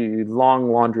pretty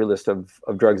long laundry list of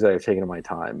drugs that I've taken in my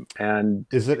time. And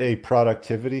is it a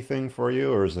productivity thing for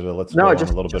you, or is it a go on a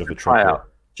little bit of a try out?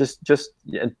 Just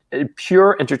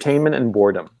pure entertainment and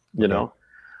boredom, you know.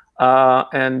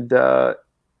 And to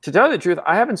tell you the truth,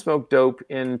 I haven't smoked dope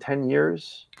in 10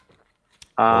 years.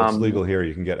 Well, it's legal here.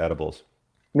 You can get edibles.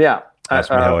 Yeah. Ask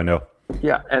me how I know.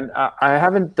 Yeah, and I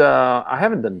haven't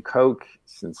done coke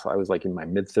since I was like in my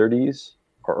mid-30s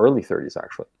or early 30s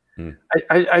actually.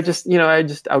 I just I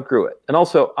just outgrew it, and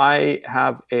also I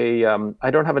have I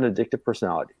don't have an addictive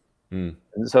personality, and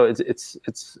so it's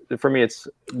for me it's.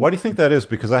 Why do you think that is?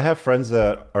 Because I have friends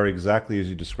that are exactly as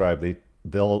you described.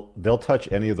 They'll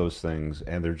touch any of those things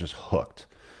and they're just hooked.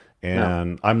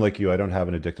 And I'm like you. I don't have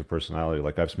an addictive personality.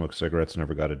 Like I've smoked cigarettes,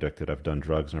 never got addicted. I've done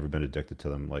drugs, never been addicted to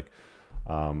them. Like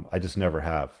I just never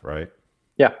have. Right?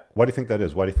 Yeah. Why do you think that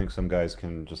is? Why do you think some guys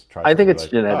can just try? I think it's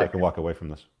like, genetic. Oh, I can walk away from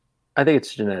this. I think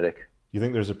it's genetic. You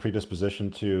think there's a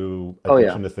predisposition to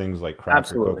addiction to things like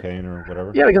crack or cocaine or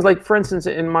whatever? Yeah, because like for instance,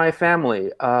 in my family,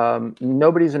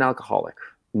 nobody's an alcoholic.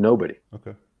 Nobody.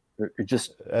 Okay.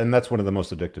 And that's one of the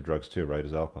most addictive drugs too, right?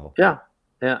 Is alcohol. Yeah,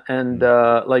 yeah, and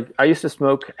like I used to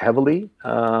smoke heavily,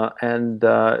 and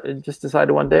just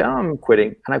decided one day, oh, I'm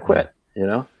quitting, and I quit.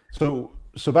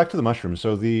 So back to the mushroom.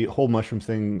 So the whole mushroom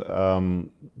thing,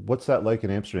 what's that like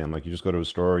in Amsterdam? Like you just go to a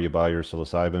store, you buy your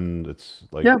psilocybin. It's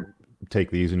like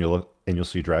take these and you'll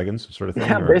see dragons, sort of thing.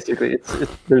 Yeah, basically, it's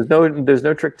there's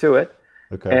no trick to it.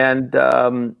 Okay. And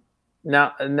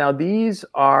now these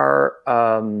are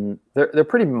they're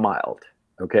pretty mild.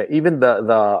 Okay, even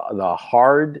the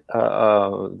hard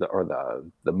or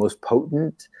the most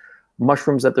potent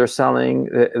mushrooms that they're selling,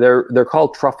 they're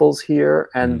called truffles here,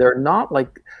 and they're not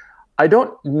like. I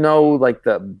don't know like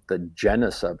the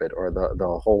genus of it or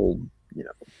the whole,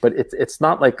 but it's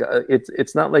not like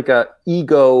it's not like a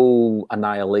ego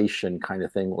annihilation kind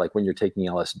of thing like when you're taking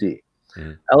LSD.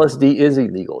 LSD is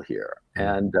illegal here,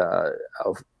 and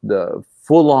the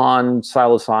full-on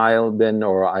psilocybin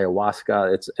or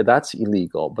ayahuasca, that's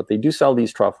illegal. But they do sell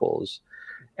these truffles,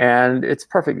 and it's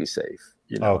perfectly safe.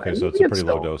 Okay, so it's a pretty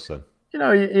low dose then.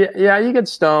 You get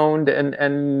stoned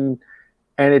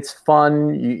and it's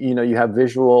fun. You have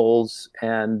visuals,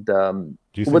 and do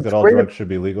you think that all drugs should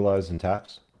be legalized and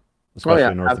taxed, especially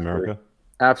in North America?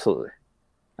 Absolutely.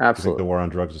 Do you think the war on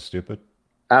drugs is stupid?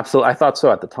 Absolutely. I thought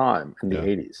so at the time in the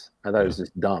 80s. I thought it was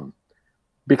just dumb.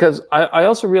 Because I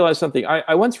also realized something.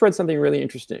 I once read something really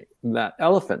interesting, that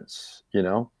elephants, they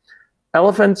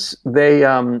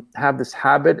have this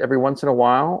habit every once in a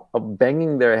while of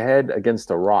banging their head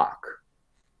against a rock.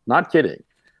 Not kidding.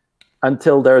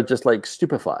 Until they're just like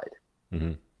stupefied.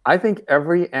 I think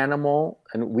every animal,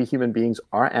 and we human beings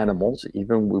are animals,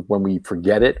 even when we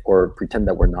forget it or pretend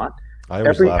that we're not. I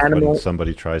always laugh when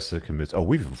somebody tries to convince,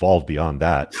 we've evolved beyond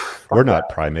that. We're not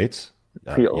primates.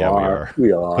 We are.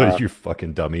 We are. What are you,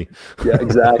 fucking dummy? Yeah,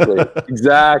 exactly.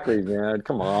 Exactly, man.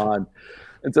 Come on.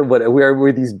 And so what,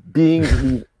 we're these beings,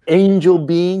 these angel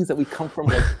beings that we come from.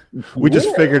 Like, we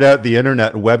just figured out the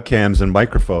internet and webcams and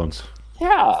microphones.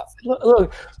 Yeah,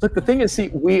 look. The thing is, see,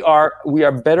 we are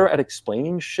better at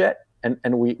explaining shit,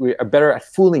 and we are better at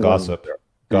fooling gossip.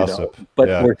 Gossip, but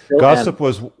we're gossip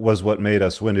was what made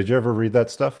us win. Did you ever read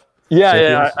that stuff?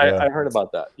 Yeah, I heard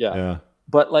about that. Yeah.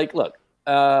 But like, look,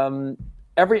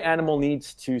 every animal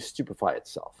needs to stupefy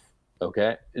itself.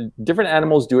 Okay, different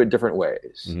animals do it different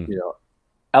ways.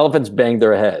 Elephants bang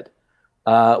their head.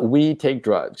 We take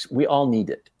drugs. We all need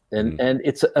it, and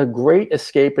it's a great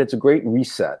escape. It's a great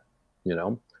reset.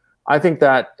 I think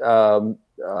that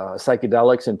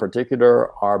psychedelics in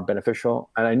particular are beneficial.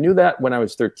 And I knew that when I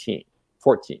was 14.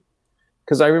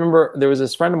 Because I remember there was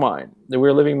this friend of mine that we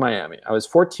were living in Miami. I was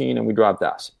 14 and we dropped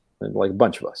acid. And like a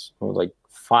bunch of us. It was like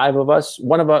 5 of us.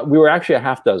 We were actually a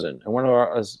half dozen. And one of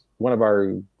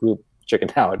our group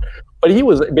chickened out. But he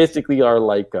was basically he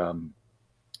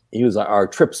was our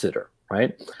trip sitter,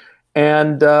 right?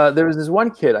 And there was this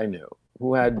one kid I knew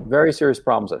who had very serious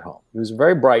problems at home. He was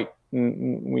very bright.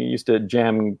 We used to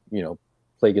jam,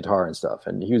 play guitar and stuff.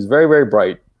 And he was very, very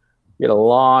bright. He had a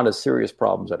lot of serious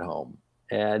problems at home.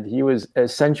 And he was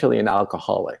essentially an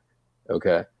alcoholic,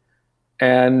 okay?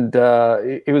 And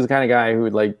he was the kind of guy who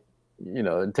would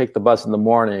take the bus in the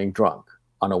morning drunk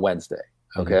on a Wednesday,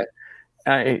 okay?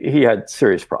 He had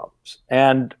serious problems.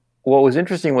 And what was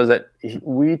interesting was that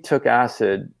we took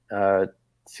acid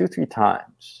 2-3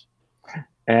 times.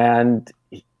 And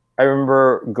I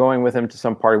remember going with him to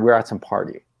some party. We were at some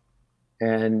party,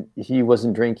 and he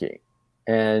wasn't drinking.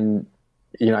 And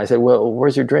I said, "Well,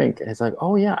 where's your drink?" And he's like,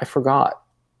 "Oh yeah, I forgot."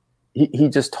 He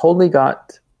just totally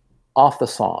got off the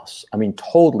sauce. I mean,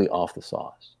 totally off the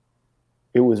sauce.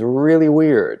 It was really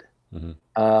weird.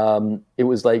 It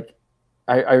was like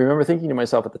I remember thinking to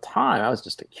myself at the time. I was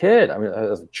just a kid. I mean, I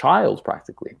was a child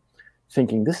practically,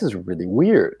 thinking this is really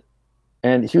weird.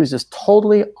 And he was just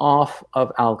totally off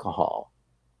of alcohol.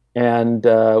 And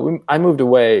I moved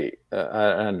away,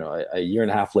 I don't know, a year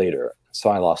and a half later. So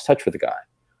I lost touch with the guy.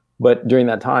 But during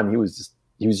that time, he was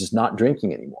just not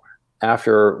drinking anymore.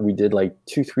 After we did like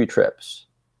 2-3 trips,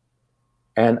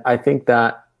 and I think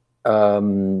that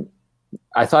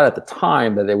I thought at the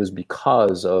time that it was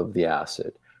because of the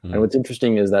acid. And what's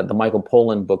interesting is that the Michael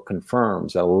Pollan book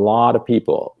confirms that a lot of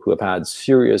people who have had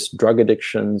serious drug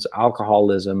addictions,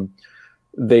 alcoholism,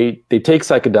 they take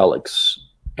psychedelics,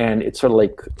 and it's sort of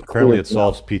like apparently it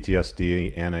solves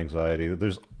PTSD and anxiety.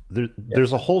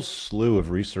 There's a whole slew of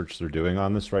research they're doing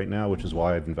on this right now, which is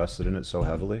why I've invested in it so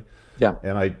heavily. Yeah.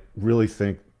 And I really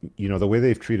think, the way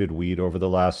they've treated weed over the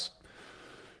last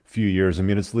few years, I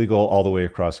mean, it's legal all the way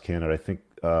across Canada. I think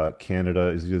Canada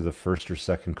is either the first or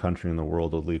second country in the world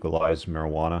to legalize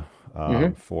marijuana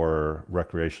for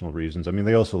recreational reasons. I mean,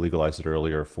 they also legalized it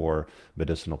earlier for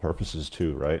medicinal purposes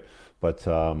too, right? But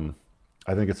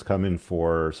I think it's coming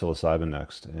for psilocybin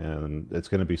next, and it's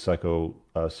going to be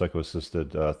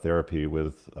psycho-assisted therapy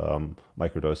with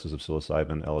microdoses of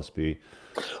psilocybin, LSD.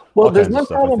 Well, there's no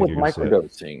problem with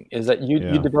microdosing, is that you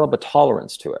develop a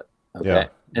tolerance to it. Okay, yeah.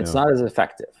 It's not as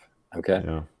effective. Okay.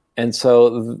 Yeah. And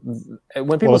so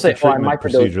when people say, "Oh, I microdose,"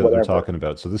 procedure that they're talking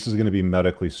about. So this is going to be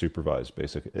medically supervised.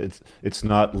 Basically, it's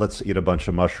not let's eat a bunch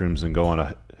of mushrooms and go on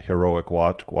a heroic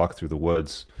walk through the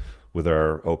woods with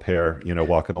our au pair,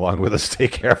 walking along with us,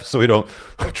 take care so we don't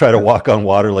try to walk on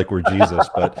water like we're Jesus.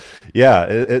 But yeah,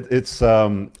 it's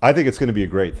I think it's going to be a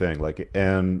great thing. Like,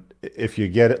 and if you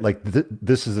get it, like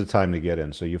this is the time to get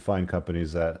in. So you find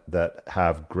companies that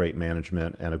have great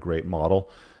management and a great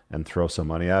model, and throw some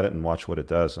money at it and watch what it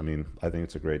does. I mean, I think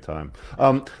it's a great time.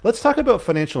 Let's talk about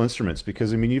financial instruments,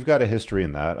 because I mean, you've got a history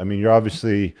in that. I mean, you're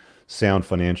obviously sound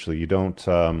financially. You don't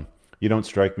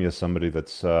strike me as somebody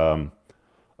that's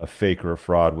a fake or a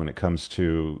fraud when it comes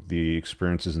to the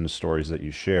experiences and the stories that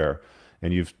you share.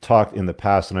 And you've talked in the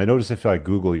past, and I notice if I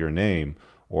Google your name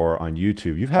or on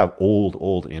YouTube, you have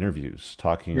old interviews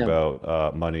talking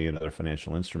about money and other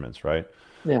financial instruments, right?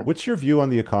 Yeah. What's your view on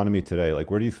the economy today?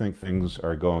 Like, where do you think things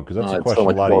are going? Because that's a question a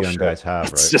lot of young guys have,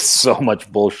 right? It's just so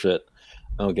much bullshit.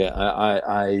 Okay,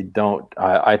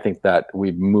 I think that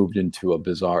we've moved into a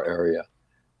bizarre area.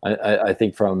 I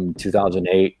think from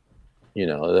 2008,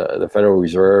 the Federal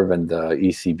Reserve and the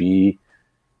ECB,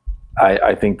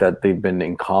 I think that they've been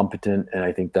incompetent, and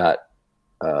I think that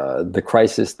the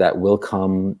crisis that will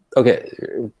come. Okay,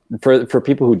 for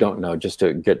people who don't know, just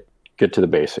to get to the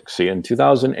basics. See, in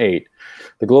 2008,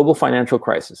 the global financial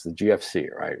crisis, the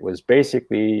GFC, right, was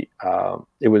basically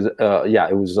it was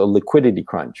a liquidity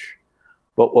crunch.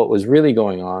 But what was really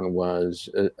going on was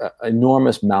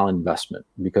enormous malinvestment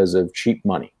because of cheap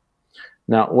money.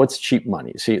 Now, what's cheap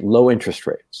money? See, low interest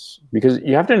rates. Because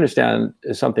you have to understand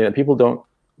something that people don't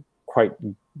quite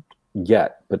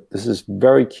get, but this is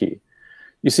very key.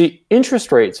 You see,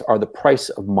 interest rates are the price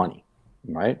of money,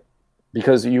 right?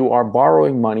 Because you are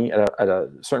borrowing money at a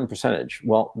certain percentage.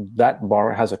 Well, that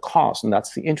borrow has a cost, and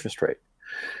that's the interest rate.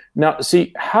 Now,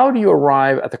 see, how do you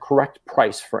arrive at the correct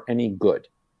price for any good?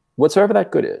 Whatsoever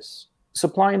that good is,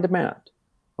 supply and demand,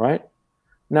 right?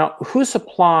 Now, who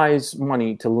supplies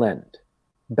money to lend?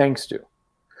 Banks do.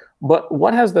 But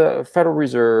what has the Federal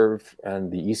Reserve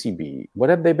and the ECB, what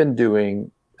have they been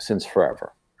doing since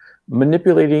forever?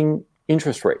 Manipulating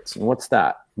interest rates. And what's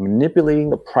that? Manipulating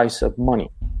the price of money.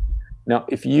 Now,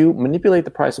 if you manipulate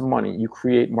the price of money, you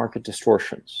create market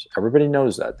distortions. Everybody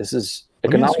knows that. This is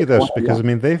economic. Let me ask you this, because I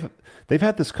mean, they've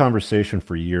had this conversation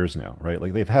for years now, right?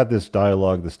 Like, they've had this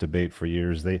dialogue, this debate for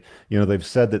years. They've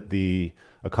said that the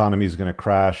economy is going to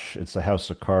crash. It's a house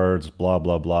of cards, blah,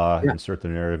 blah, blah, insert the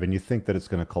narrative. And you think that it's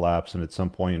going to collapse, and at some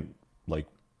point, like,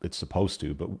 it's supposed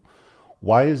to. But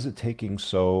why is it taking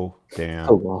so damn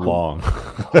long?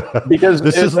 Because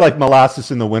this is like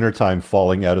molasses in the wintertime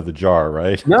falling out of the jar,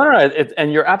 right? No.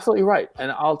 And you're absolutely right.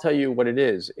 And I'll tell you what it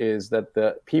is that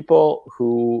the people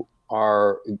who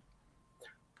are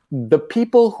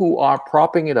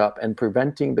propping it up and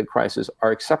preventing the crisis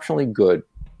are exceptionally good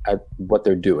at what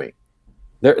they're doing.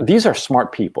 These are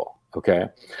smart people, okay?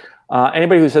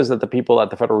 Anybody who says that the people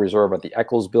at the Federal Reserve, at the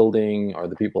Eccles building, or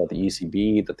the people at the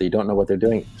ECB, that they don't know what they're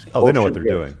doing. Oh, they know what they're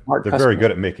doing. They're very good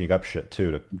at making up shit,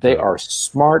 too. They are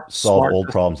smart. Solve old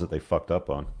problems that they fucked up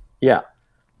on. Yeah.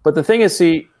 But the thing is,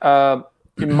 see,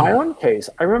 in my own case,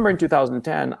 I remember in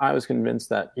 2010, I was convinced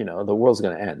that, the world's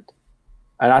going to end.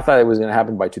 And I thought it was going to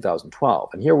happen by 2012.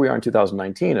 And here we are in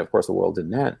 2019. Of course, the world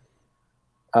didn't end.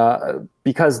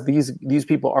 Because these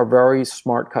people are very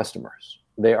smart customers.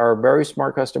 They are very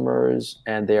smart customers,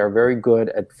 and they are very good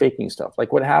at faking stuff.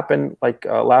 Like what happened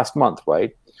last month,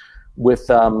 right? with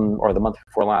or the month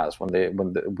before last, when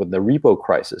the repo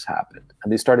crisis happened,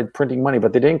 and they started printing money,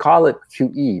 but they didn't call it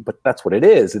QE, but that's what it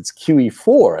is. It's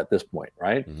QE4 at this point,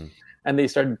 right? Mm-hmm. And they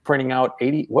started printing out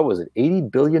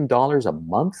 $80 billion a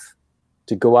month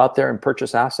to go out there and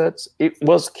purchase assets. It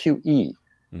was QE,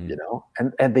 you know,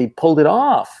 and they pulled it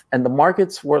off, and the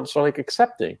markets were sort of like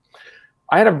accepting.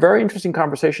 I had a very interesting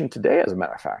conversation today, as a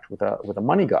matter of fact, with a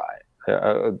money guy,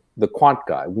 the quant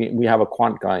guy. We have a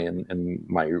quant guy in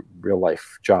my real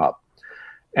life job,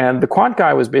 and the quant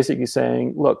guy was basically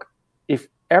saying, look, if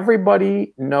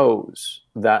everybody knows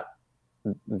that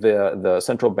the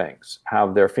central banks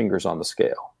have their fingers on the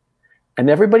scale, and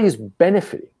everybody's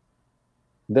benefiting,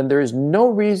 then there is no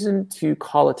reason to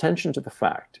call attention to the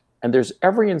fact, and there's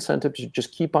every incentive to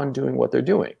just keep on doing what they're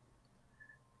doing,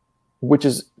 which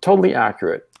is totally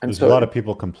accurate. And there's a lot of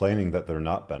people complaining that they're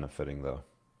not benefiting, though.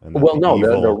 And well, no,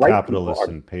 the right capitalists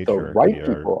and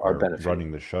patriarchy are benefiting,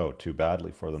 running the show too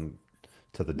badly for them,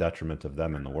 to the detriment of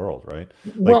them in the world, right?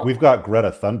 Like, well, we've got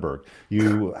Greta Thunberg.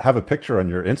 You have a picture on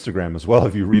your Instagram as well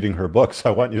of you reading her books.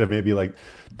 I want you to maybe like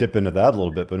dip into that a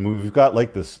little bit. But we've got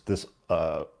like this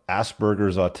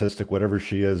Asperger's, autistic, whatever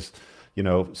she is, you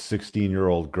know,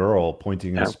 16-year-old girl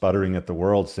pointing and sputtering at the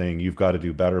world, saying, "You've got to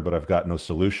do better, but I've got no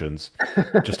solutions."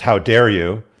 Just how dare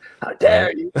you? How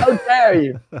dare you? How dare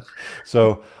you?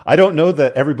 So I don't know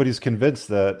that everybody's convinced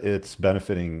that it's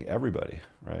benefiting everybody,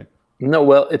 right? No,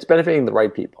 well, it's benefiting the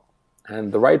right people.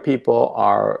 And the right people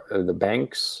are the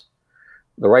banks.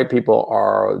 The right people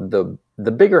are the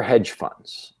bigger hedge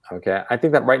funds. Okay, I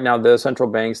think that right now the central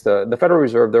banks, the Federal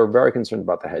Reserve, they're very concerned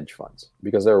about the hedge funds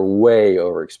because they're way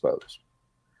overexposed.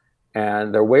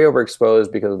 And they're way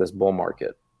overexposed because of this bull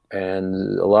market.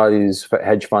 And a lot of these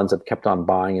hedge funds have kept on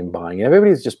buying and buying.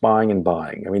 Everybody's just buying and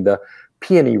buying. I mean, the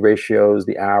P&E ratios,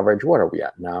 the average, what are we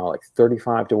at now? Like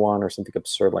 35-1 or something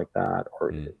absurd like that.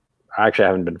 Or actually, I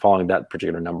haven't been following that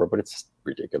particular number, but it's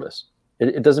ridiculous.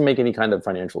 It doesn't make any kind of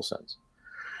financial sense.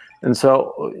 And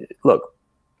so, look,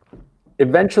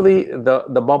 eventually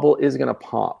the bubble is going to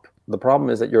pop. The problem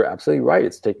is that you're absolutely right.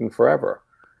 It's taking forever.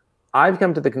 I've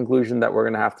come to the conclusion that we're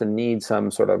going to have to need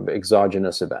some sort of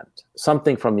exogenous event,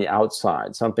 something from the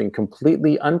outside, something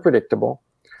completely unpredictable.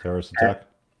 Terrorist attack?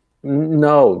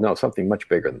 No, something much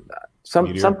bigger than that.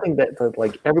 Something that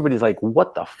like everybody's like,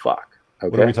 what the fuck? Okay?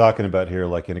 What are we talking about here?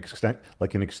 Like an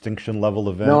extinction level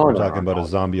event? No, we're talking about a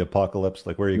zombie apocalypse.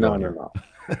 Like, where are you going here? No.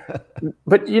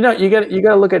 But you know, you got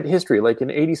to look at history. Like in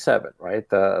 '87, right?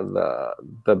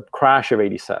 The crash of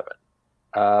 '87.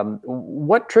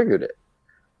 What triggered it?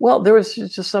 Well, there was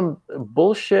just some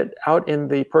bullshit out in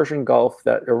the Persian Gulf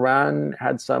that Iran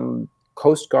had some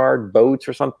Coast Guard boats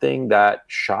or something that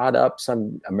shot up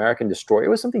some American destroyer. It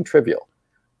was something trivial,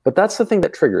 but that's the thing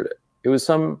that triggered it. It was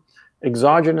some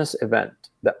exogenous event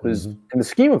that was, in the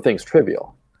scheme of things,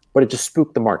 trivial, but it just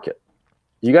spooked the market.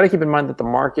 You got to keep in mind that the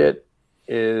market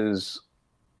is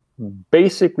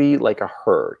basically like a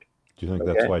herd. Do you think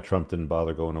that's why Trump didn't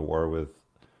bother going to war with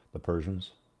the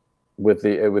Persians? With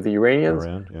the Iranians?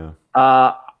 Iran,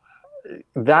 yeah.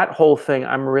 That whole thing,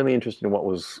 I'm really interested in what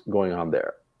was going on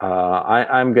there.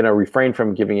 I'm going to refrain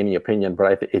from giving any opinion,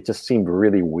 but it just seemed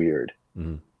really weird,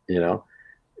 you know.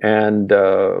 And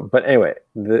but anyway,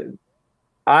 to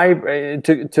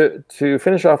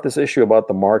finish off this issue about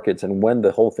the markets and when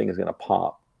the whole thing is going to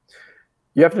pop,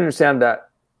 you have to understand that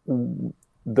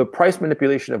the price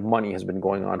manipulation of money has been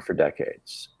going on for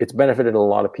decades. It's benefited a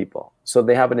lot of people. So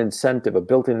they have an incentive, a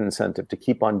built-in incentive to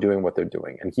keep on doing what they're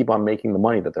doing and keep on making the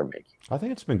money that they're making. I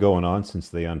think it's been going on since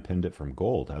they unpinned it from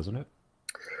gold, hasn't it?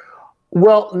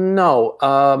 Well, no.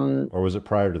 Or was it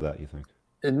prior to that, you think?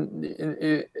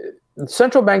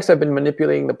 Central banks have been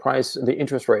manipulating the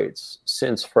interest rates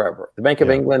since forever. The Bank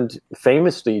of England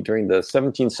famously during the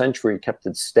 17th century kept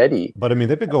it steady. But I mean,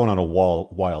 they've been going on a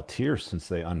wild tear since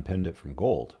they unpinned it from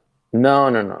gold. No.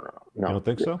 You don't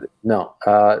think so? No.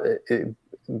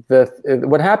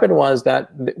 What happened was that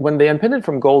when they unpinned it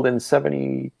from gold in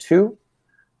 72,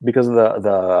 because of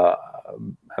the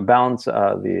balance,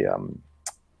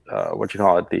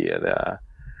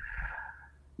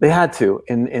 they had to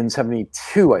in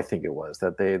 72, I think it was,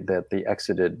 that they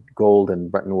exited gold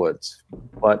and Bretton Woods.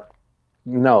 But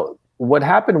no, what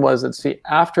happened was that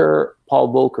after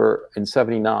Paul Volcker in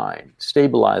 79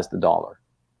 stabilized the dollar,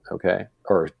 okay,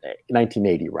 or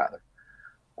 1980 rather,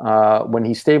 when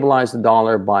he stabilized the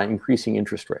dollar by increasing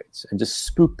interest rates and just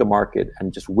spooked the market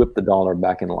and just whipped the dollar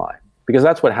back in line. Because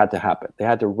that's what had to happen. They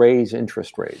had to raise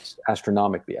interest rates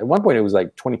astronomically. At one point, it was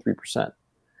like 23%.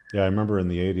 Yeah, I remember in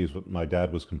the 80s, my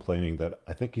dad was complaining that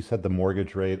I think he said the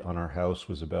mortgage rate on our house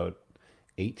was about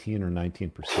 18 or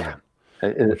 19%.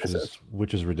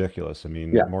 which is ridiculous. I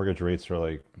mean, Yeah. mortgage rates are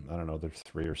like, I don't know, they're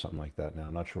 3 or something like that now.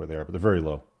 I'm not sure where they are, but they're very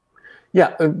low.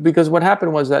 Yeah, because what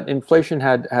happened was that inflation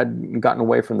had gotten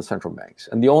away from the central banks,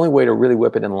 and the only way to really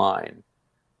whip it in line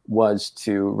was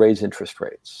to raise interest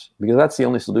rates, because that's the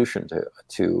only solution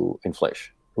to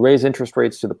inflation. Raise interest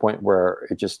rates to the point where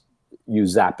you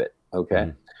zap it, okay?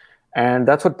 Mm-hmm. And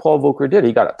that's what Paul Volcker did.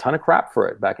 He got a ton of crap for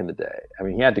it back in the day. I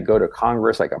mean, he had to go to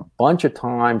Congress like a bunch of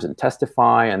times and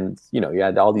testify, and you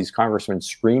had all these congressmen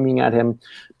screaming at him,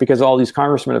 because all these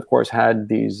congressmen, of course, had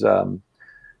these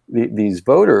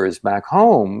voters back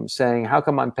home saying, how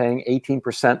come I'm paying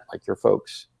 18%, like your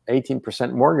folks,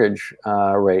 18% mortgage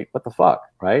rate? What the fuck,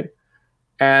 right?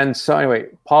 And so anyway,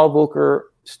 Paul Volcker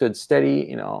stood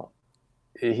steady.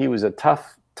 He was a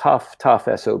tough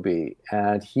SOB,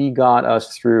 and he got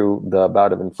us through the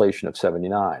bout of inflation of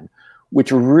 79,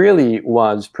 which really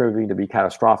was proving to be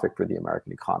catastrophic for the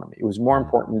American economy. It was more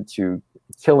important to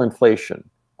kill inflation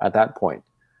at that point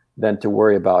than to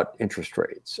worry about interest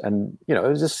rates. And, it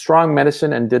was a strong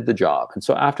medicine and did the job. And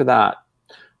so after that,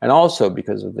 and also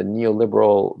because of the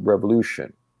neoliberal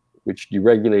revolution, which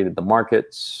deregulated the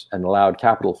markets and allowed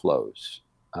capital flows,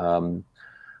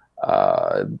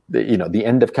 the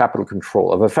end of capital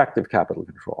control, of effective capital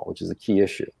control, which is a key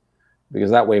issue,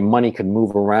 because that way money can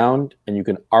move around and you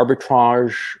can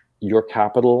arbitrage your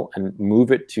capital and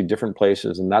move it to different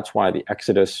places. And that's why the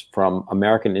exodus from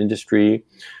American industry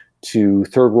to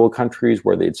third world countries,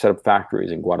 where they'd set up factories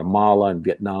in Guatemala and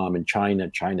Vietnam and China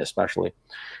especially,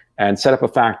 and set up a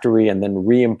factory and then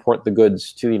re-import the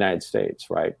goods to the United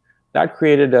States, right? That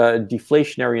created a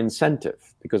deflationary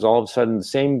incentive, because all of a sudden the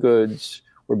same goods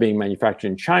were being manufactured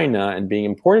in China and being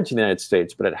imported to the United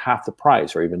States, but at half the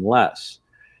price or even less.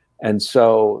 And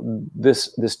so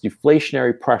this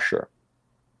deflationary pressure,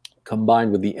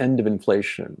 combined with the end of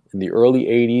inflation in the early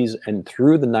 80s and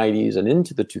through the 90s and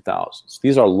into the 2000s,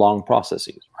 these are long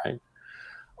processes, right?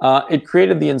 It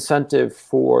created the incentive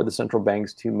for the central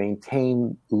banks to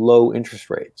maintain low interest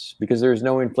rates, because there's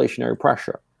no inflationary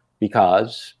pressure,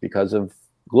 because of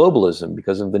globalism,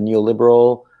 because of the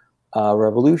neoliberal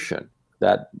revolution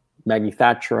that Maggie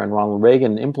Thatcher and Ronald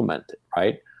Reagan implemented,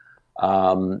 right?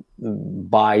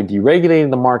 By deregulating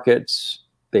the markets,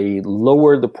 they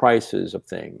lowered the prices of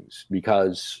things,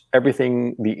 because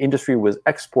the industry was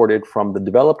exported from the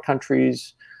developed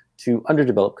countries to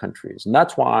underdeveloped countries. And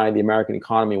that's why the American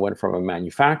economy went from a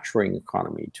manufacturing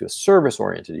economy to a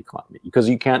service-oriented economy, because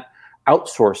you can't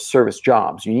outsource service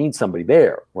jobs. You need somebody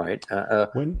there, right? At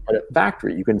a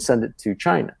factory, you can send it to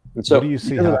China. And so, what do you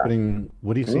see happening?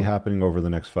 What do you see happening over the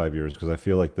next 5 years? Because I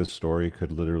feel like this story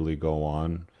could literally go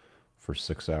on for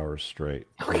 6 hours straight.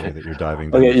 Okay. The way that you're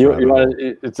diving down. Okay, you want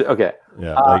to? It's okay.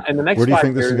 Yeah. And the next where do you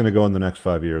think years, this is going to go in the next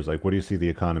 5 years? Like, what do you see the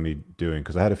economy doing?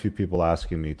 Because I had a few people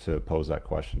asking me to pose that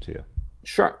question to you.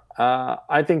 Sure.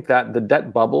 I think that the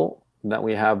debt bubble that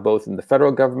we have both in the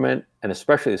federal government and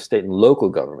especially the state and local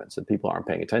governments that people aren't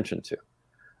paying attention to,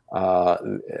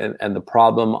 and the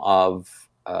problem of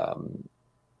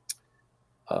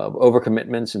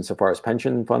overcommitments insofar as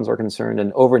pension funds are concerned,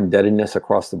 and over-indebtedness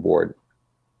across the board.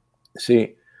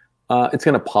 See, it's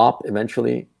going to pop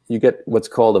eventually. You get what's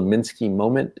called a Minsky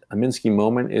moment. A Minsky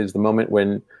moment is the moment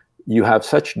when you have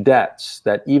such debts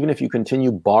that even if you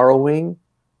continue borrowing,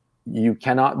 you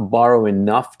cannot borrow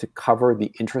enough to cover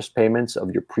the interest payments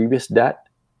of your previous debt.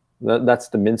 That's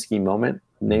the Minsky moment,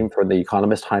 named for the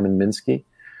economist Hyman Minsky.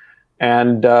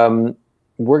 And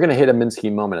we're going to hit a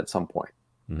Minsky moment at some point,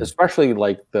 especially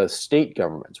like the state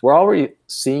governments. We're already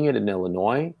seeing it in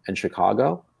Illinois and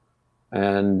Chicago.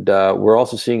 And we're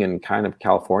also seeing in kind of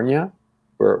California,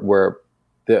 where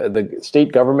the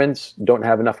state governments don't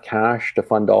have enough cash to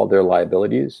fund all their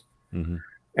liabilities,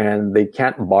 and they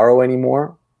can't borrow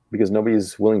anymore because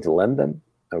nobody's willing to lend them.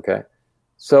 Okay,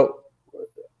 so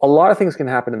a lot of things can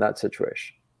happen in that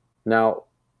situation. Now,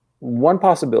 one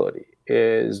possibility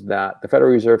is that the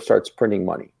Federal Reserve starts printing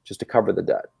money just to cover the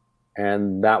debt,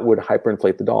 and that would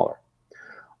hyperinflate the dollar.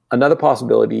 Another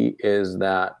possibility is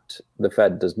that the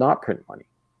Fed does not print money,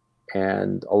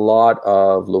 and a lot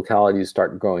of localities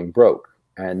start going broke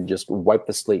and just wipe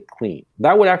the slate clean.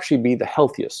 That would actually be the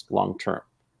healthiest long term.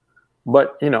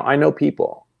 But I know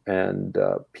people, and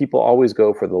people always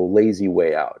go for the lazy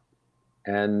way out.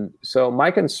 And so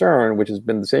my concern, which has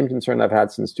been the same concern I've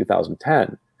had since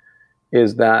 2010,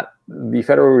 is that the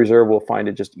Federal Reserve will find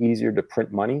it just easier to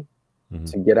print money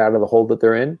to get out of the hole that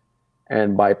they're in.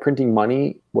 And by printing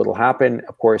money, what will happen,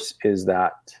 of course, is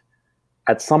that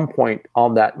at some point, all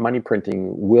that money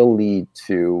printing will lead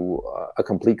to a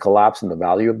complete collapse in the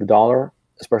value of the dollar,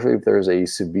 especially if there's a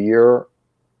severe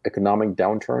economic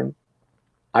downturn.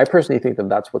 I personally think that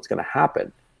that's what's going to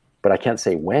happen, but I can't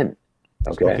say when.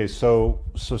 Okay. Okay, so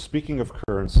speaking of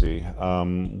currency,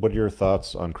 what are your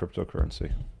thoughts on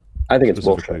cryptocurrency? I think it's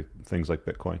Specifically, bullshit. things like Bitcoin.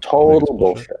 You think it's Total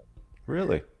bullshit.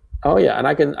 Really? Oh yeah, and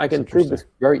I can That's prove this interesting.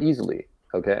 very easily.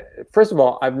 Okay. First of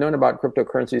all, I've known about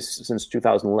cryptocurrencies since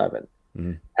 2011,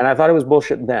 Mhm. and I thought it was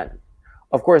bullshit then.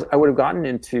 Of course, I would have gotten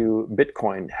into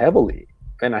Bitcoin heavily,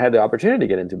 and I had the opportunity to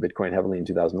get into Bitcoin heavily in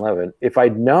 2011 if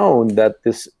I'd known that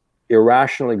this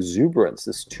irrational exuberance,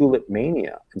 this tulip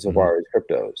mania, insofar as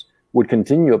cryptos, would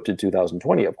continue up to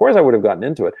 2020. Of course, I would have gotten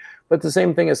into it. But it's the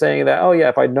same thing as saying that, oh yeah,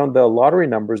 if I'd known the lottery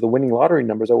numbers, the winning lottery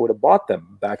numbers, I would have bought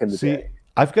them back in the See, day.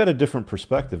 I've got a different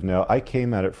perspective now. I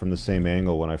came at it from the same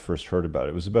angle when I first heard about it.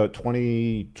 It was about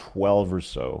 2012 or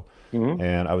so, Hmm.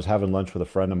 and I was having lunch with a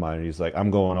friend of mine, and he's like, "I'm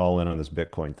going all in on this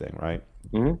Bitcoin thing, right?"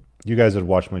 Hmm. You guys that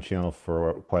watched my channel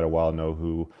for quite a while know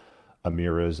who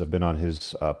Amir is. I've been on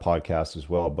his podcast as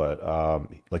well, but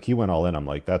like he went all in. I'm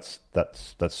like, that's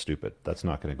stupid. That's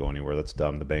not going to go anywhere. That's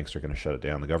dumb. The banks are going to shut it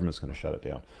down. The government's going to shut it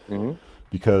down. Hmm.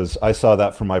 Because I saw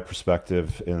that from my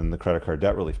perspective in the credit card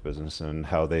debt relief business and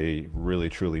how they really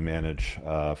truly manage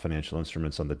financial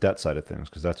instruments on the debt side of things,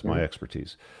 because that's my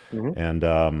expertise. Hmm. And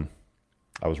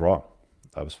I was wrong.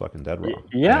 I was fucking dead wrong.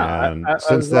 Yeah, And I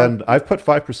since was wrong. then, I've put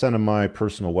 5% of my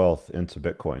personal wealth into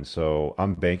Bitcoin. So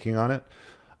I'm banking on it.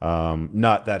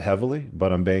 Not that heavily,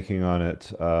 but I'm banking on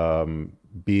it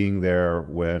being there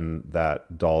when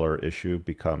that dollar issue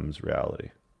becomes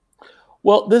reality.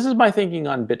 Well, this is my thinking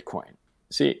on Bitcoin.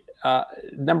 See,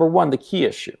 number one, the key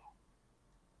issue.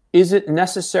 Is it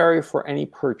necessary for any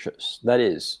purchase? That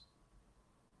is,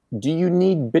 do you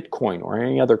need Bitcoin or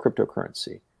any other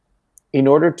cryptocurrency in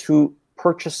order to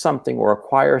purchase something or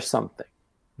acquire something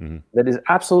that is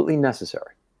absolutely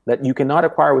necessary, that you cannot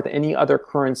acquire with any other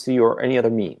currency or any other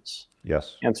means?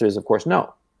 Yes. Answer is, of course,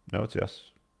 no. No, it's yes.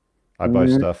 I buy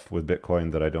stuff with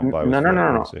Bitcoin that I don't buy with No, no, fiat no,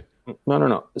 no, currency. no, no,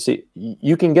 no. See,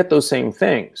 you can get those same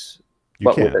things, You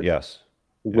but can, yes.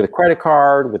 with a credit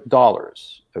card, with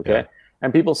dollars, okay? Yeah.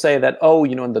 And people say that, oh,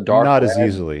 in the dark Not web. as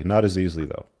easily. Not as easily,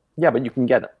 though. Yeah, but you can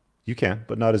get them. You can,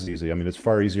 but not as easy. I mean, it's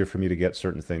far easier for me to get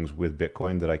certain things with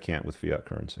Bitcoin that I can't with fiat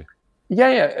currency. Yeah,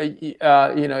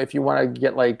 yeah. If you want to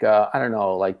get like, I don't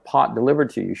know, like pot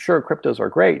delivered to you, sure, cryptos are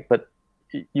great, but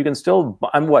you can still,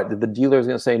 I'm what? The dealer is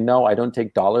going to say, no, I don't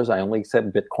take dollars. I only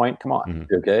accept Bitcoin. Come on.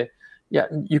 Okay. Yeah,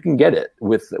 you can get it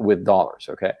with dollars.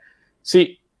 Okay.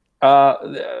 See,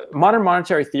 modern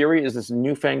monetary theory is this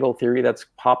newfangled theory that's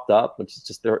popped up, which is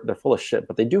just, they're full of shit,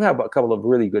 but they do have a couple of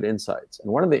really good insights.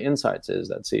 And one of the insights is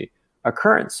that, see, a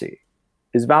currency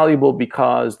is valuable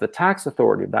because the tax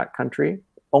authority of that country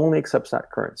only accepts that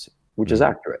currency, which is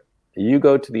accurate. You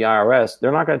go to the IRS,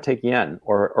 they're not going to take yen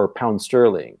or pound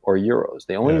sterling or euros.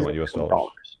 They only want US accept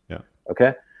dollars. Yeah.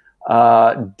 Okay.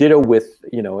 Ditto with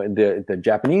the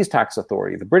Japanese tax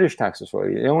authority, the British tax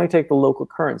authority. They only take the local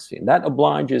currency, and that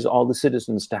obliges all the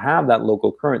citizens to have that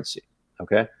local currency.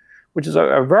 Okay, which is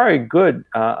a very good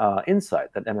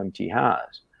insight that MMT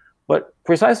has. But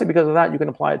precisely because of that, you can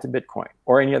apply it to Bitcoin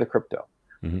or any other crypto.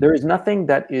 There is nothing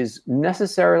that is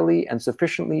necessarily and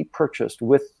sufficiently purchased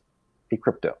with a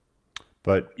crypto.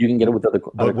 But you can get it with other.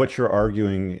 But what you're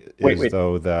arguing is,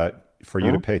 though, that for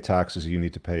you to pay taxes, you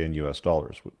need to pay in U.S.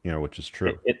 dollars, which is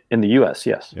true. In the U.S.,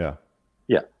 yes. Yeah.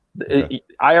 Yeah. Okay.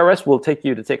 IRS will take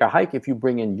you to take a hike if you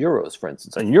bring in euros, for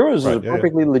instance. And euros is a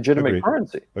perfectly legitimate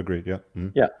currency. Agreed, yeah.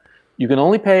 Yeah. You can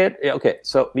only pay it. Okay,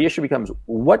 so the issue becomes,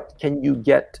 what can you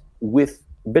get with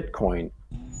Bitcoin,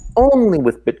 only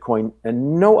with Bitcoin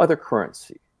and no other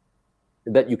currency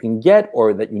that you can get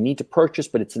or that you need to purchase,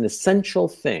 but it's an essential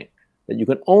thing that you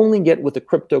can only get with a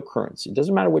cryptocurrency. It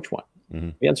doesn't matter which one.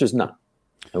 The answer is none.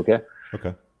 Okay.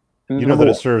 Okay. You know that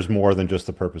it serves more than just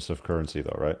the purpose of currency,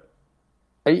 though, right?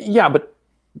 Yeah, but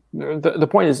the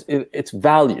point is it's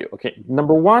value. Okay.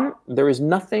 Number one, there is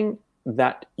nothing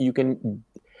that you can.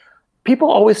 People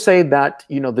always say that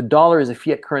the dollar is a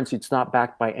fiat currency; it's not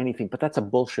backed by anything, but that's a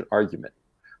bullshit argument.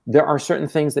 There are certain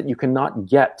things that you cannot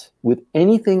get with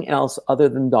anything else other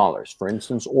than dollars. For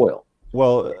instance, oil.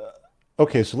 Well.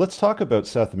 Okay, so let's talk about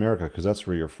South America, because that's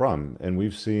where you're from, and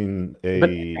we've seen a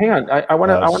hang on, I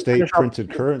want to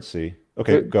state-printed currency.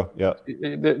 Okay, go. Yeah.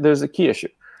 There's a key issue.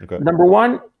 Okay. Number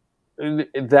one,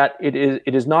 that it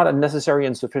is not a necessary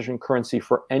and sufficient currency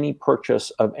for any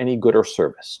purchase of any good or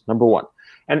service. Number one,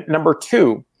 and number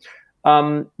two,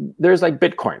 there's like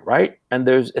Bitcoin, right? And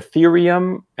there's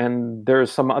Ethereum, and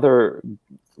there's some other.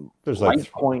 There's like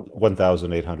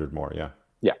 1,800 more. Yeah.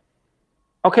 Yeah.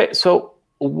 Okay, so.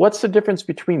 What's the difference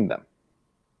between them?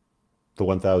 The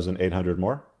 1,800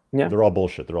 more? Yeah. They're all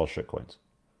bullshit. They're all shit coins.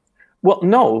 Well,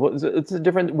 no, it's a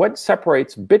different. What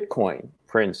separates Bitcoin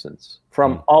for instance,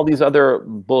 from all these other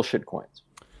bullshit coins?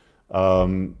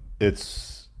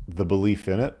 It's the belief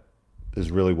in it is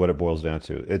really what it boils down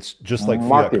to. It's just like fiat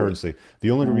Marketing. currency.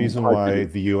 The only reason why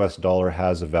the US dollar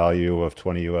has a value of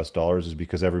 20 US dollars is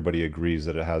because everybody agrees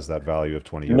that it has that value of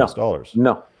 20 US dollars.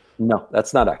 No,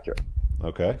 that's not accurate.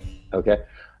 Okay. Okay.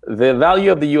 The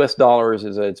value of the US dollars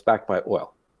is that it's backed by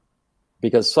oil.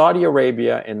 Because Saudi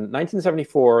Arabia, in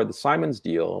 1974, the Simons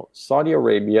deal, Saudi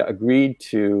Arabia agreed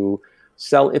to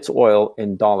sell its oil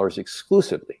in dollars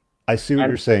exclusively. I see what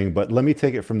you're saying, but let me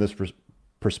take it from this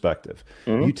perspective.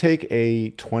 You take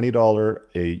a $20,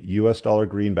 a US dollar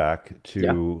greenback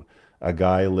to a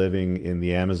guy living in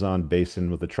the Amazon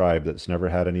basin with a tribe that's never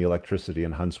had any electricity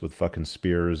and hunts with fucking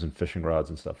spears and fishing rods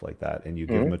and stuff like that, and you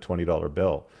give him a $20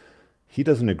 bill. He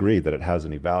doesn't agree that it has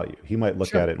any value. He might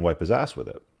look at it and wipe his ass with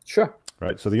it. Sure.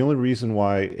 Right. So the only reason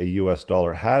why a US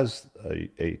dollar has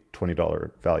a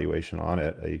 $20 valuation on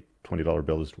it, a $20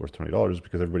 bill is worth $20, is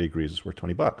because everybody agrees it's worth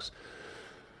 $20.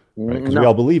 Right? Because we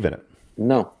all believe in it.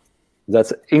 No,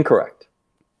 that's incorrect.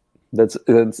 That's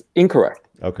incorrect.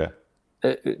 Okay.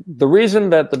 The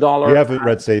reason that the dollar... You haven't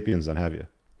read Sapiens then, have you?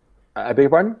 I beg your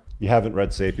pardon? You haven't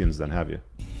read Sapiens then, have you?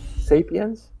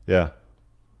 Sapiens? Yeah.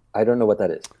 I don't know what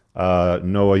that is.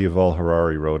 Noah Yuval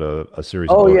Harari wrote a series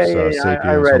of books, Sapiens,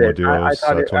 I read Homo it.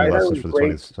 Deus, 20 Lessons for the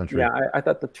great. 20th Century. Yeah, I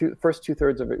thought the first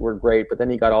two-thirds of it were great, but then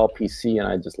he got all PC and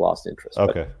I just lost interest.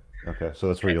 Okay. Okay. So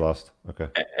that's where you lost. Okay.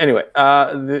 Anyway,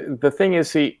 the thing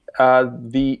is, do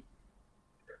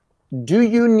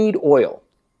you need oil?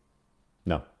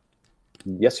 No.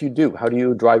 Yes, you do. How do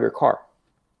you drive your car?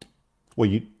 Well,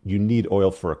 you need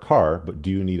oil for a car, but do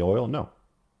you need oil? No.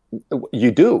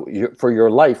 You do. For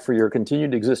your life, for your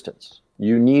continued existence.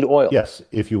 You need oil. Yes.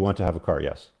 If you want to have a car,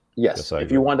 yes. Yes. If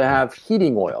you want to have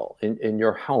heating oil in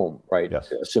your home, right?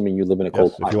 Yes. Assuming you live in a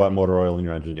cold climate. If you want motor oil in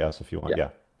your engine, yes. If you want, yeah.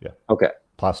 Okay.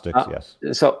 Plastics, yes.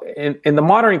 So in the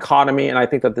modern economy, and I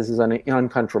think that this is an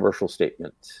uncontroversial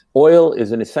statement, oil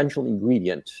is an essential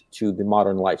ingredient to the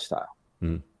modern lifestyle.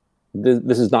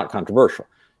 This is not controversial.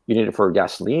 You need it for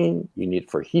gasoline. You need it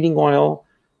for heating oil.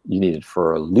 You need it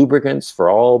for lubricants, for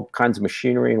all kinds of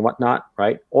machinery and whatnot,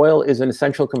 right? Oil is an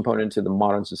essential component to the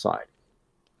modern society.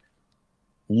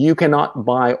 You cannot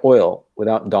buy oil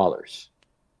without dollars.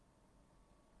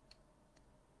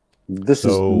 This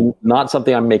is not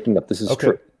something I'm making up. This is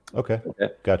true. Okay.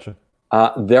 Gotcha.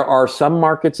 There are some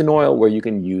markets in oil where you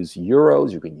can use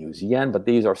euros, you can use yen, but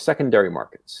these are secondary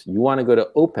markets. You want to go to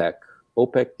OPEC.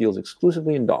 OPEC deals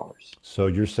exclusively in dollars. So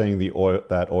you're saying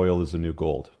that oil is the new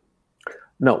gold?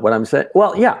 No, what I'm saying,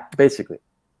 well, yeah, basically.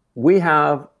 We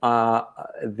have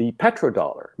the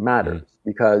petrodollar matters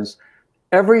because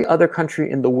every other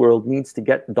country in the world needs to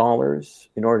get dollars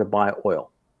in order to buy oil.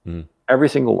 Every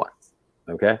single one.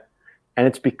 Okay? And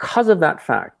it's because of that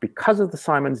fact, because of the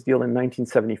Simons deal in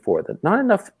 1974, that not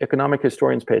enough economic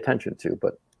historians pay attention to,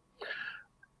 but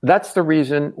that's the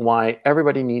reason why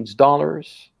everybody needs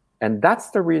dollars. And that's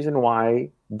the reason why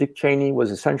Dick Cheney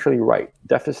was essentially right.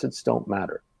 Deficits don't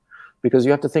matter. Because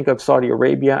you have to think of Saudi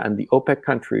Arabia and the OPEC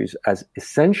countries as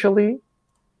essentially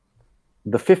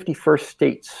the 51st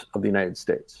states of the United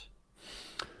States.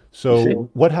 So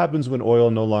what happens when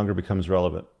oil no longer becomes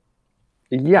relevant?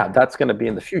 Yeah, that's going to be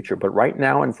in the future. But right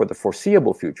now and for the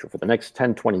foreseeable future, for the next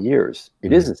 10, 20 years,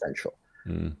 it is essential.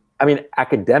 I mean,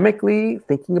 academically,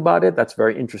 thinking about it, that's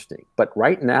very interesting. But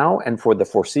right now and for the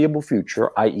foreseeable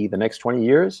future, i.e. the next 20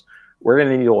 years, we're going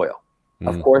to need oil.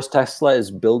 Of course, Tesla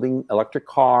is building electric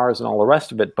cars and all the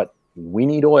rest of it, but we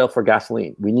need oil for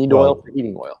gasoline. We need oil for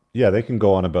heating oil. Yeah, they can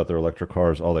go on about their electric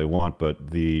cars all they want,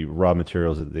 but the raw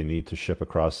materials that they need to ship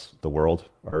across the world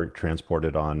are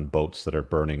transported on boats that are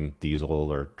burning diesel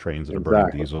or trains that are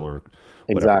burning diesel or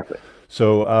whatever.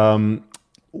 So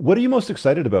what are you most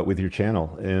excited about with your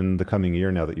channel in the coming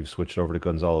year now that you've switched over to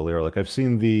Gonzalo Lira? Like I've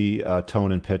seen the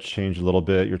tone and pitch change a little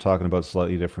bit. You're talking about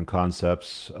slightly different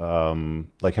concepts.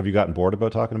 Like, have you gotten bored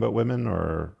about talking about women,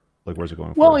 or like where's it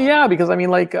going? Well, yeah, because I mean,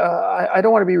 like, I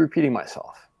don't want to be repeating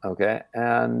myself. Okay.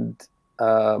 And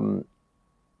I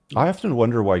often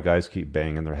wonder why guys keep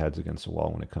banging their heads against the wall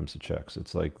when it comes to chicks.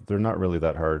 It's like, they're not really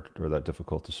that hard or that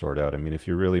difficult to sort out. I mean, if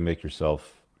you really make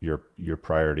yourself your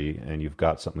priority and you've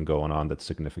got something going on that's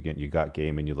significant, you got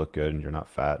game and you look good and you're not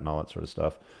fat and all that sort of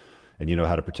stuff, and you know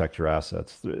how to protect your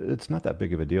assets, it's not that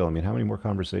big of a deal. I mean, how many more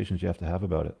conversations do you have to have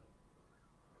about it?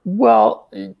 Well,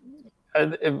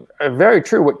 very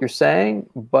true what you're saying,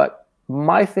 but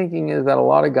my thinking is that a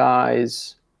lot of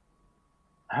guys,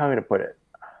 how am I going to put it?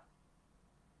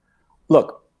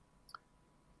 Look,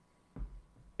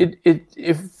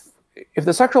 if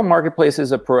the sexual marketplace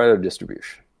is a Pareto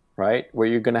distribution, right, where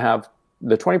you're going to have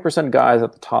the 20% guys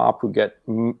at the top who get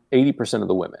 80% of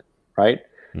the women, right?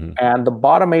 Mhm. And the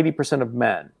bottom 80% of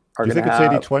men are Do you going think to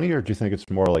it's have 80-20, or do you think it's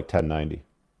more like 10-90,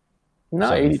 no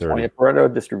 70-30? 80-20.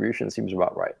 Pareto distribution seems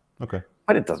about right. Okay.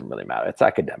 But it doesn't really matter. It's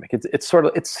academic. It's sort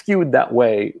of, it's skewed that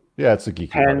way. Yeah, it's the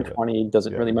geeky part 10, of it. 20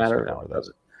 doesn't Yeah, really let's matter. go No, over it that.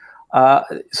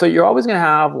 doesn't. So you're always going to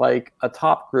have like a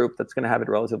top group that's going to have it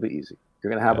relatively easy.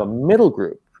 You're going to have a middle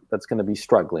group that's going to be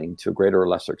struggling to a greater or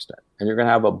lesser extent. And you're going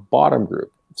to have a bottom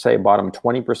group, say bottom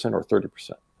 20% or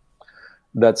 30%,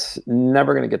 that's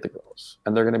never going to get the girls.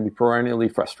 And they're going to be perennially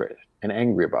frustrated and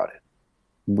angry about it,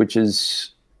 which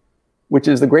is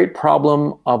the great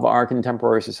problem of our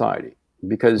contemporary society.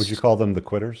 Because would you call them the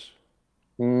quitters?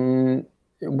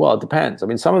 Well, it depends. I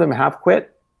mean, some of them have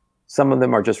quit. Some of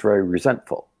them are just very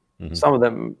resentful. Mm-hmm. Some of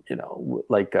them, you know,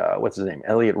 like what's his name?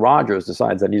 Elliot Rogers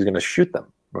decides that he's going to shoot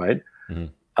them, right?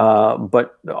 Mm-hmm.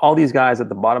 But all these guys at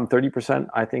the bottom 30%,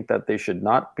 I think that they should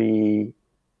not be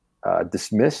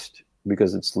dismissed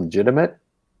because it's legitimate.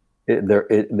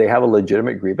 They have a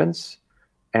legitimate grievance.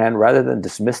 And rather than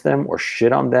dismiss them or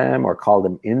shit on them or call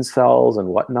them incels and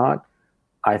whatnot,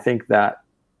 I think that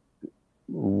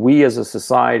we as a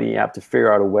society have to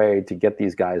figure out a way to get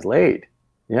these guys laid.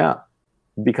 Yeah.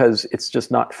 Because it's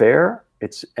just not fair.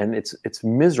 It's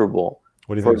miserable.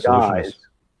 What do you think the solution is?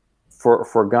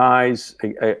 For guys,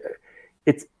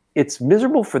 it's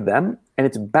miserable for them, and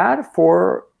it's bad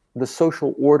for the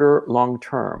social order long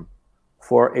term.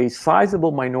 For a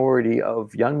sizable minority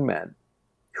of young men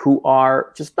who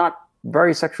are just not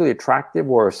very sexually attractive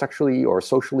or sexually or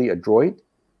socially adroit,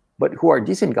 but who are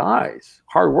decent guys,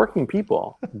 hardworking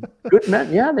people, good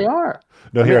men. Yeah, they are.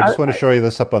 No, here, I just want to show you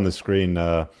this up on the screen.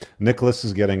 Nicholas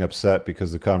is getting upset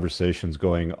because the conversation's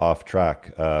going off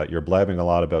track. You're blabbing a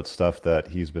lot about stuff that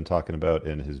he's been talking about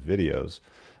in his videos.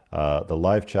 The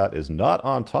live chat is not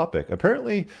on topic.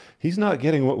 Apparently, he's not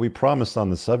getting what we promised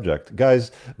on the subject. Guys,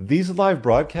 these live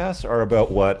broadcasts are about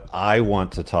what I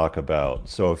want to talk about.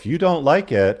 So if you don't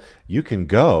like it, you can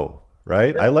go.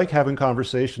 Right? I like having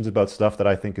conversations about stuff that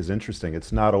I think is interesting.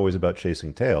 It's not always about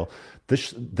chasing tail.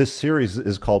 This series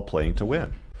is called Playing to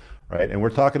Win, right? And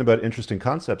we're talking about interesting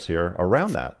concepts here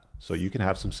around that, so you can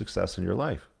have some success in your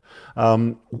life.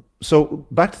 So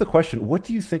back to the question, what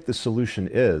do you think the solution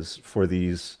is for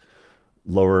these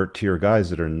lower tier guys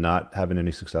that are not having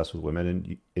any success with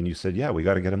women? And you said, yeah, we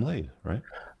got to get them laid, right?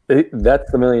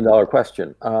 That's the $1 million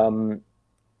question.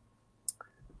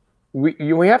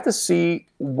 We have to see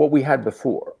what we had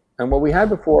before. And what we had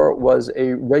before was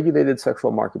a regulated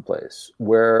sexual marketplace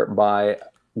whereby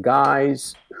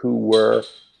guys who were,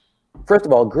 first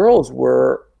of all, girls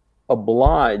were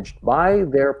obliged by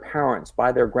their parents,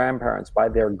 by their grandparents, by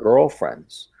their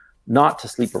girlfriends, not to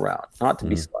sleep around, not to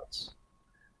be sluts.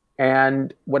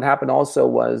 And what happened also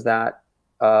was that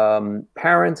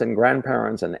parents and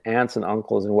grandparents and aunts and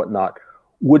uncles and whatnot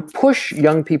would push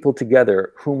young people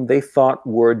together whom they thought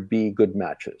would be good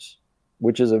matches,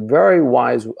 which is a very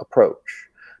wise approach.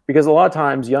 Because a lot of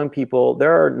times young people,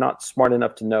 they're not smart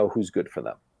enough to know who's good for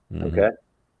them, okay?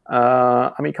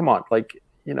 I mean, come on, like,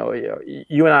 you know,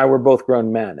 you and I were both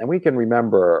grown men, and we can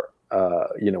remember,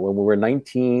 you know, when we were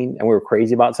 19 and we were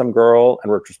crazy about some girl,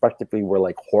 and retrospectively we're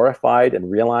like horrified and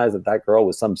realized that that girl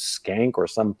was some skank or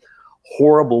some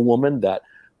horrible woman that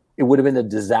it would have been a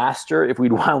disaster if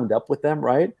we'd wound up with them,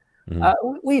 right?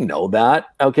 We know that,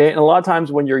 okay? And a lot of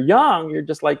times when you're young, you're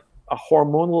just like a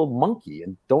hormonal monkey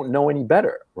and don't know any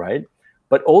better, right?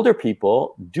 But older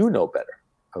people do know better,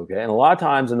 okay? And a lot of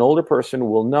times an older person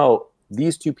will know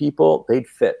these two people, they'd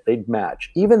fit, they'd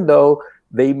match, even though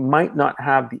they might not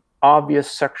have the obvious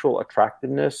sexual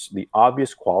attractiveness, the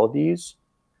obvious qualities,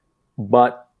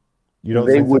 but you don't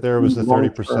think that there was a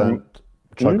 30%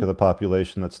 chunk of the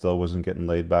population that still wasn't getting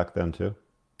laid back then too?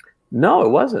 No, it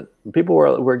wasn't. People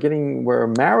were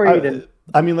married.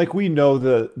 I mean, like, we know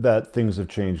that things have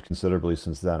changed considerably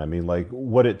since then. I mean, like,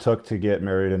 what it took to get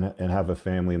married and have a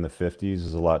family in the 50s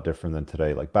is a lot different than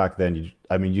today. Like, back then,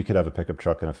 you could have a pickup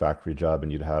truck and a factory job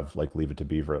and you'd have, like, Leave It to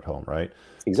Beaver at home, right?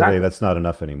 Exactly. Today, that's not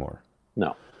enough anymore.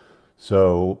 No.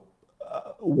 So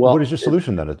what is your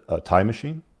solution then? A time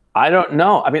machine? I don't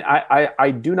know. I mean,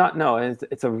 I do not know. And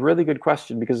it's a really good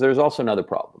question because there's also another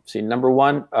problem. See, number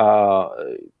one,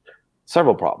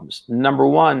 several problems. Number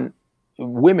one,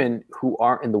 women who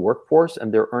are in the workforce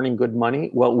and they're earning good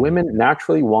money, well, women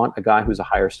naturally want a guy who's a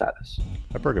higher status.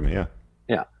 Hypergamy, yeah.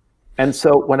 Yeah. And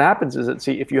so what happens is that,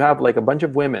 see, if you have like a bunch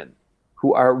of women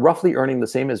who are roughly earning the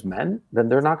same as men, then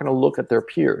they're not going to look at their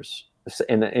peers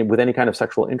with any kind of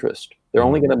sexual interest. They're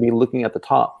only going to be looking at the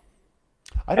top.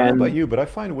 I don't know about you, but I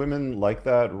find women like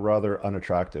that rather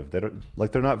unattractive. They're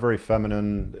not very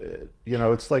feminine. You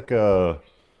know, it's like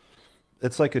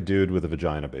it's like a dude with a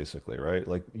vagina, basically, right?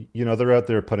 Like, they're out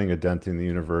there putting a dent in the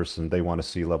universe, and they want a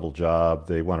C-level job.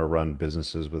 They want to run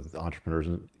businesses with entrepreneurs,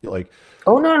 and like,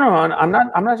 Oh no, I'm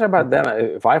not talking about them.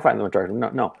 If I find them attractive, no,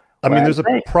 no. I What mean, I'm there's a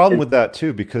saying problem is, with that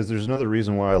too, because there's another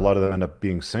reason why a lot of them end up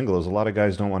being single is a lot of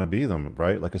guys don't want to be them,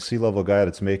 right? Like a C-level guy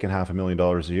that's making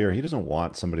 $500,000 a year, he doesn't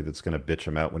want somebody that's going to bitch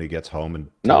him out when he gets home and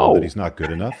tell him that no. he's not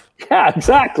good enough. Yeah,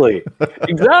 exactly,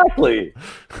 exactly.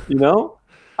 You know,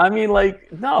 I mean,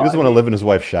 like, no, He doesn't want to live in his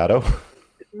wife's shadow.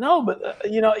 no, but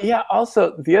yeah.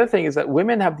 Also, the other thing is that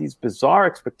women have these bizarre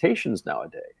expectations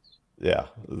nowadays. Yeah,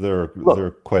 they're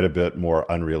Look, quite a bit more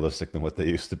unrealistic than what they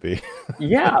used to be.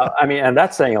 yeah, I mean, and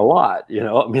that's saying a lot.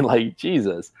 I mean, like,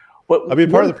 Jesus. But I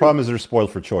mean, part of the problem is they're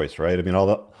spoiled for choice, right? I mean,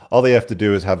 all they have to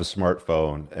do is have a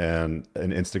smartphone and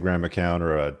an Instagram account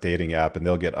or a dating app, and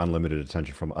they'll get unlimited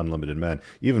attention from unlimited men.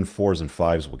 Even fours and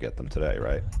fives will get them today,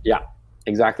 right? yeah,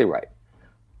 exactly right.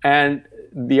 And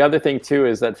the other thing too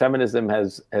is that feminism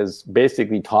has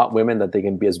basically taught women that they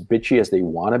can be as bitchy as they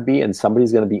want to be, and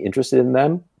somebody's going to be interested in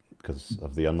them. Because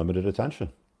of the unlimited attention.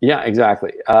 Yeah,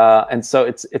 exactly. And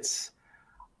so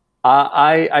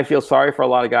I feel sorry for a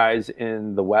lot of guys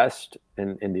in the West,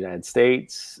 in the United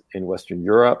States, in Western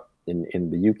Europe,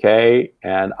 in the UK,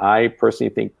 and I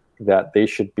personally think that they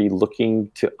should be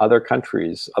looking to other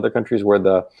countries where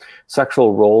the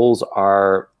sexual roles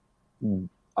are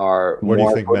Where do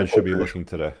you think men should be looking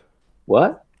today?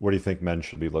 What? Where do you think men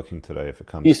should be looking today if it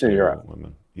comes Eastern to Europe.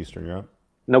 women? Eastern Europe?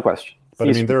 No question. But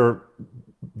I mean,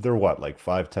 they're what, like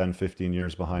 5, 10, 15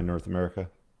 years behind North America?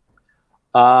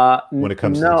 When it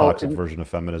comes to the toxic version of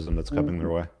feminism that's coming their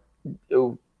way?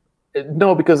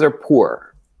 No, because they're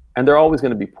poor, and they're always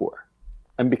going to be poor.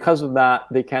 And because of that,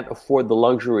 they can't afford the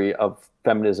luxury of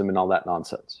feminism and all that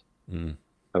nonsense. Mm.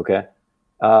 Okay?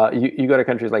 You go to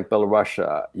countries like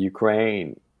Belarus,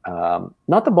 Ukraine,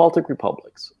 not the Baltic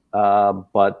republics,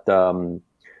 but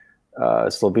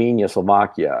Slovenia,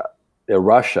 Slovakia,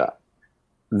 Russia.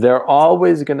 They're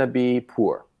always going to be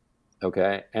poor,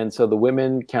 okay? And so the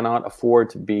women cannot afford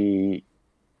to be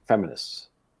feminists.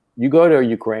 You go to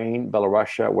Ukraine,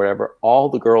 Belarus, wherever, all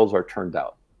the girls are turned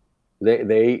out.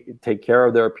 They take care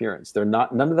of their appearance.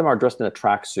 None of them are dressed in a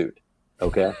tracksuit,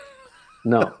 okay?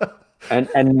 No. And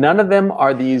none of them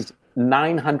are these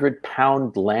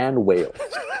 900-pound land whales,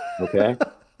 okay?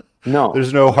 No.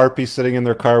 There's no harpy sitting in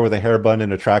their car with a hair bun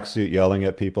and a tracksuit yelling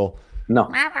at people. No,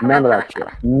 none of that shit.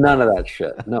 None of that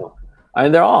shit. No. I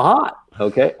mean, they're all hot.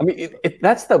 Okay. I mean,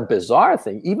 that's the bizarre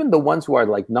thing. Even the ones who are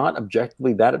like not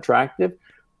objectively that attractive,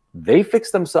 they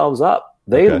fix themselves up.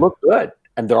 They look good,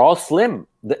 and they're all slim.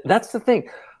 That's the thing.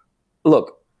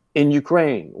 Look, in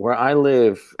Ukraine, where I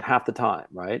live half the time,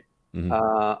 right?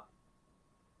 Mm-hmm.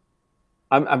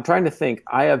 I'm trying to think.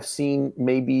 I have seen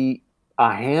maybe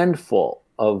a handful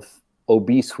of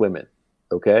obese women.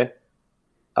 Okay.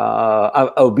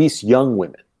 Obese young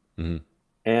women. Mm-hmm.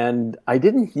 And I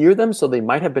didn't hear them, so they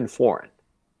might have been foreign.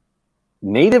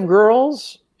 Native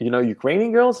girls,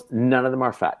 Ukrainian girls, none of them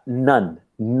are fat. None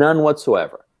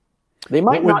whatsoever. They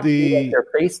might not be their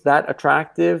face that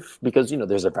attractive because,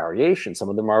 there's a variation. Some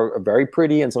of them are very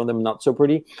pretty and some of them not so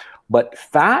pretty. But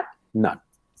fat, none.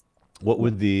 What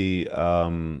would the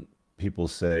people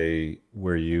say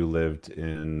where you lived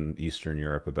in Eastern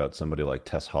Europe about somebody like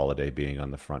Tess Holliday being on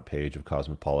the front page of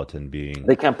Cosmopolitan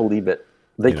They can't believe it.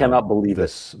 They cannot believe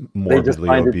this morbidly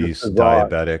obese,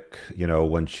 diabetic,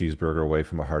 one cheeseburger away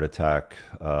from a heart attack,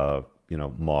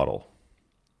 model.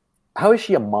 How is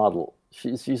she a model?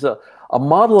 She's a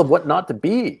model of what not to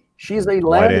be. She's a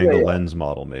wide-angle lens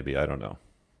model, maybe. I don't know.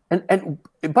 And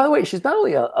by the way, she's not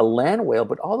only a land whale,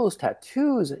 but all those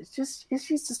tattoos. She's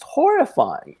just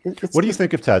horrifying. What do you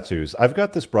think of tattoos? I've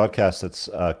got this broadcast that's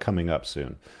coming up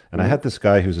soon, and I had this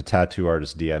guy who's a tattoo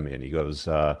artist DM me, and he goes,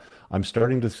 "I'm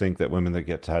starting to think that women that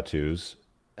get tattoos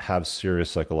have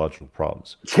serious psychological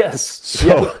problems." Yes.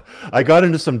 So I got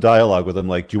into some dialogue with him,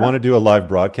 like, do you want to do a live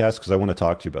broadcast? Because I want to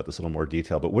talk to you about this in a little more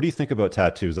detail. But what do you think about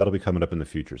tattoos? That'll be coming up in the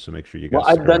future, so make sure you guys. Well,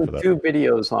 I've done 2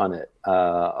 videos on it.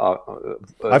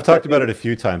 I've talked about it a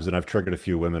few times, and I've triggered a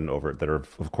few women over it that are,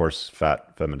 of course,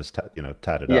 fat feminists,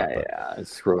 tatted up. Yeah,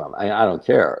 screw them. I don't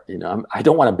care. I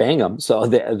don't want to bang them, so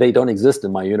they don't exist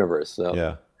in my universe. So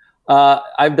yeah.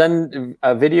 I've done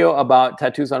a video about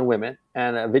tattoos on women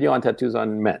and a video on tattoos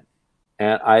on men,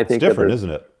 and I think it's different, isn't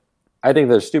it? I think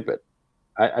they're stupid.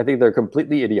 I think they're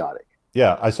completely idiotic.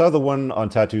 Yeah, I saw the one on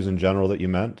tattoos in general that you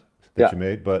made,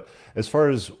 but as far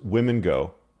as women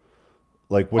go,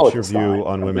 like, what's your view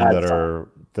on women that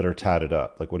are tatted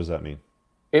up? Like, what does that mean?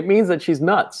 It means that she's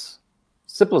nuts.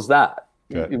 Simple as that.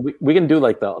 Okay. We can do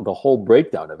like the whole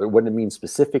breakdown of it, what it means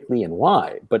specifically and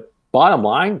why. But bottom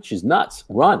line, she's nuts.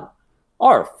 Run.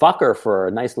 or fuck her for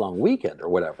a nice long weekend or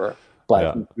whatever.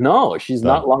 But no, she's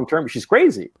not long term. She's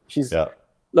crazy.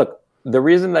 Look, the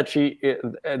reason that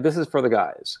this is for the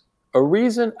guys.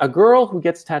 A girl who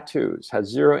gets tattoos has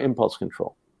zero impulse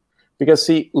control. Because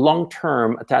see, long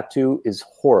term, a tattoo is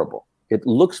horrible. It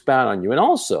looks bad on you. And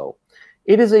also,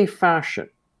 it is a fashion.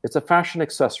 It's a fashion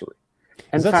accessory.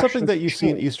 And is that something that you see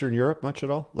in Eastern Europe much at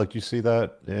all? Like you see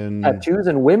that in tattoos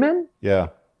in women? Yeah.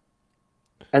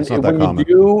 And when you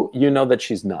do, you know that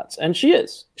she's nuts. And she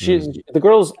is. The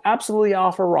girl's absolutely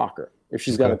off her rocker if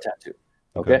she's got a tattoo.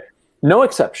 Okay? No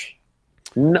exception.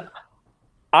 No.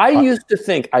 I used to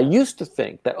think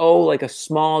that, like a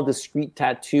small, discreet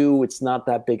tattoo, it's not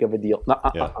that big of a deal.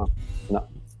 No.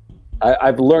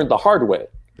 I've learned the hard way.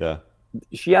 Yeah.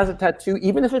 She has a tattoo,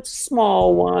 even if it's a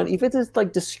small one, even if it's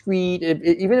like discreet,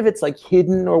 even if it's like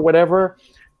hidden or whatever,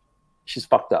 she's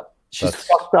fucked up.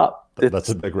 Fucked up. That's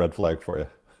a big red flag for you.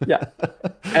 Yeah.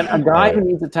 And a guy who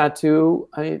needs a tattoo,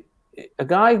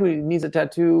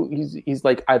 he's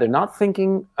like either not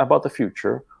thinking about the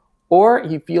future, or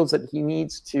he feels that he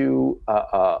needs to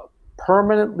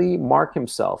permanently mark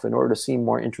himself in order to seem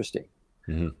more interesting.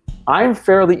 Mm-hmm. I'm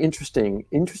fairly interesting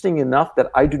enough that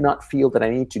I do not feel that I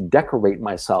need to decorate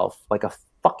myself like a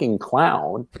fucking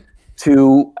clown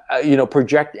to,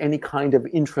 project any kind of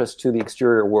interest to the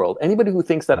exterior world. Anybody who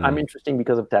thinks that I'm interesting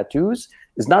because of tattoos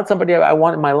is not somebody I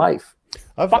want in my life.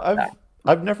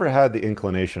 I've never had the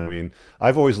inclination. I mean,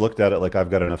 I've always looked at it like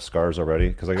I've got enough scars already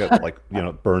because I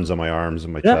got burns on my arms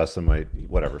and my chest and my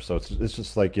whatever. So it's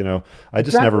just like, I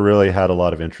just never really had a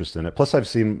lot of interest in it. Plus I've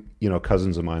seen,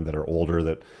 cousins of mine that are older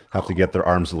that have to get their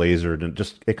arms lasered and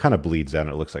it kind of bleeds out and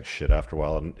it looks like shit after a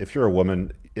while. And if you're a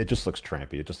woman, it just looks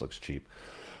trampy. It just looks cheap.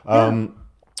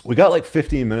 We got like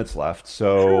 15 minutes left.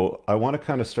 So I want to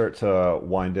kind of start to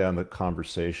wind down the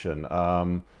conversation.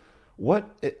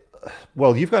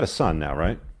 Well, you've got a son now,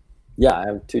 right? Yeah, I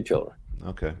have 2 children.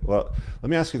 Okay. Well, let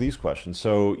me ask you these questions.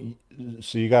 So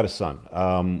you got a son.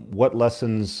 What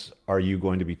lessons are you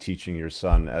going to be teaching your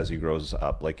son as he grows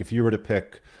up? Like if you were to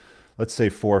pick, let's say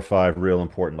 4 or 5 real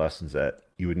important lessons that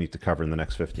you would need to cover in the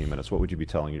next 15 minutes, what would you be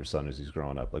telling your son as he's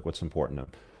growing up? Like what's important to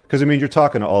him? Because I mean, you're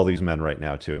talking to all these men right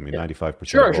now too. I mean,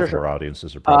 95% of our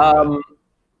audiences are probably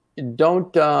men.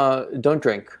 Don't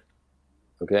drink.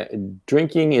 Okay,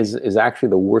 drinking is actually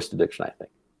the worst addiction, I think.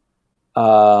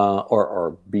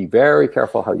 Or be very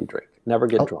careful how you drink. Never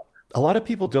get drunk. A lot of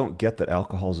people don't get that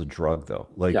alcohol is a drug, though.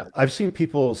 Like I've seen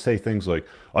people say things like,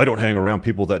 "I don't hang around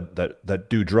people that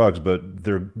do drugs, but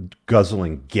they're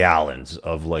guzzling gallons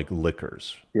of like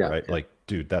liquors." Right? Like,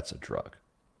 dude, that's a drug.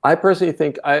 I personally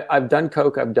think I've done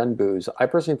coke, I've done booze. I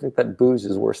personally think that booze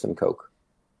is worse than coke.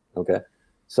 Okay,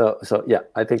 so yeah,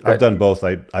 I think I've done both.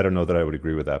 I don't know that I would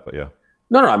agree with that, but yeah.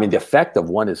 No, I mean, the effect of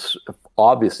one is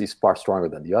obviously far stronger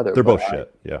than the other. They're both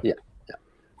shit. Yeah.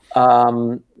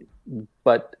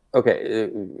 But okay,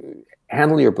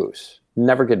 handle your booze.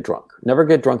 Never get drunk. Never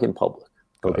get drunk in public.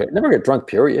 Okay. Never get drunk,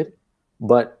 period.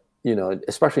 But,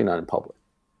 especially not in public.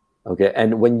 Okay.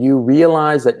 And when you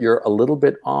realize that you're a little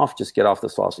bit off, just get off the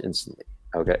sauce instantly.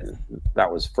 Okay.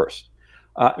 That was first.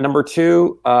 Number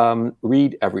 2,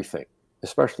 read everything,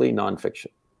 especially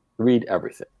nonfiction. Read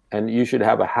everything. And you should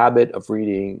have a habit of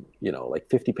reading, like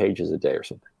 50 pages a day or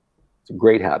something. It's a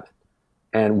great habit.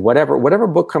 And whatever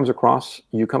book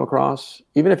you come across,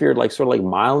 even if you're like sort of like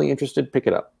mildly interested, pick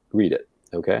it up, read it.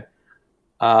 Okay.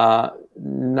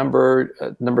 Number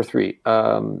 3,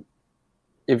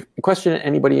 if you question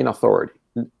anybody in authority,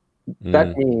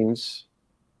 that means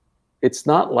it's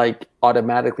not like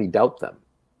automatically doubt them,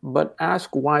 but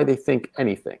ask why they think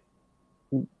anything.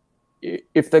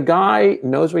 If the guy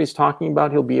knows what he's talking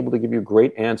about, he'll be able to give you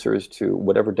great answers to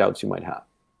whatever doubts you might have.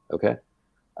 Okay.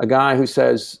 A guy who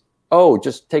says, "Oh,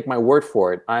 just take my word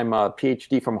for it, I'm a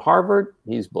PhD from Harvard,"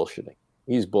 he's bullshitting.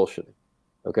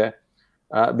 Okay.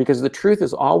 Because the truth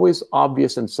is always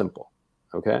obvious and simple.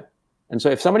 Okay. And so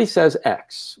if somebody says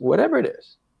X, whatever it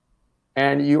is,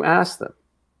 and you ask them,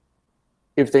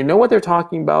 if they know what they're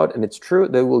talking about and it's true,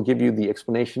 they will give you the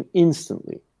explanation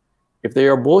instantly. If they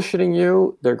are bullshitting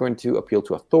you, they're going to appeal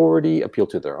to authority, appeal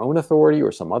to their own authority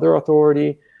or some other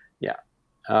authority. Yeah.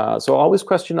 So always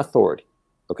question authority.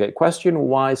 Okay. Question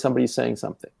why somebody's saying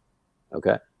something.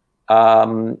 Okay.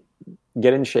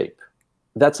 Get in shape.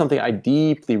 That's something I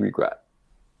deeply regret.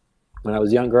 When I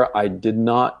was younger, I did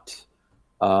not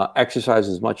exercise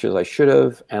as much as I should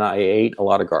have, and I ate a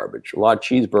lot of garbage, a lot of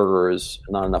cheeseburgers,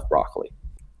 not enough broccoli.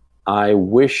 I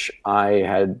wish I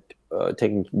had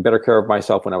taken better care of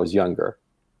myself when I was younger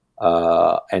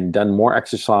and done more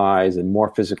exercise and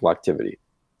more physical activity.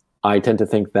 I tend to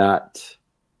think that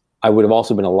I would have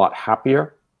also been a lot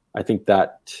happier. I think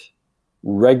that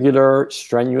regular,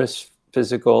 strenuous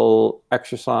physical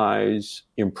exercise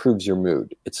improves your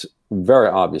mood. It's very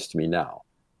obvious to me now.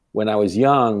 When I was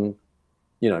young,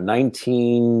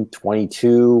 19,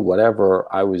 22, whatever,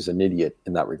 I was an idiot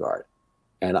in that regard.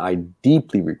 And I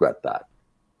deeply regret that.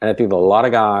 And I think that a lot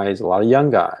of guys, a lot of young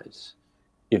guys,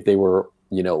 if they were,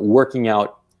 working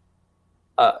out,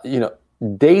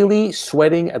 daily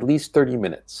sweating at least 30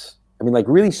 minutes. I mean, like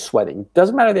really sweating.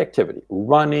 Doesn't matter the activity,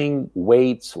 running,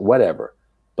 weights, whatever.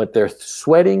 But they're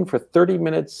sweating for 30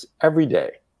 minutes every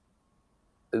day.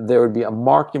 There would be a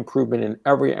marked improvement in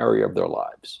every area of their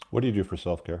lives. What do you do for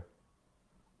self-care?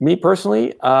 Me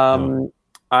personally,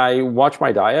 I watch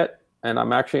my diet, and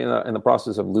I'm actually in the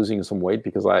process of losing some weight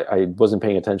because I wasn't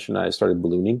paying attention. I started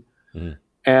ballooning. Mm.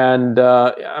 And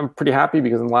I'm pretty happy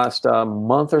because in the last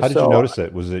month or so. How did you notice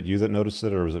it? Was it you that noticed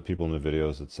it, or was it people in the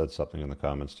videos that said something in the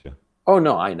comments to you? Oh,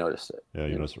 no, I noticed it. Yeah,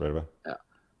 you noticed it right away? Yeah.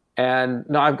 And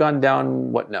no, I've gone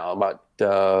down, about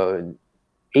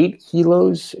 8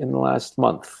 kilos in the last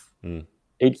month. Mm.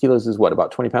 8 kilos is what,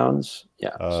 about 20 pounds?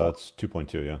 Yeah. It's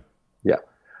 2.2, yeah. Yeah.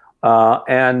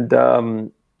 And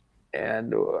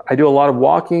I do a lot of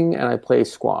walking and I play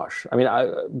squash. I mean,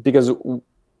 because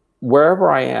wherever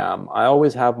I am, I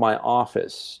always have my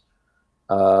office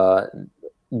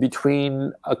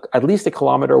between at least a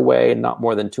kilometer away and not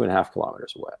more than 2.5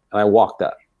 kilometers away. And I walk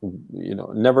that,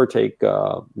 never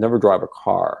drive a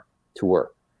car to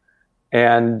work.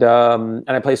 And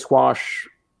I play squash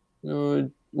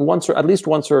at least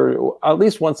once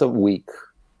a week.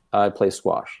 I play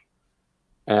squash.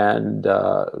 And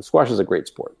squash is a great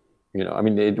sport. I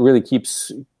mean, it really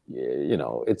keeps,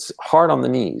 it's hard on the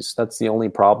knees. That's the only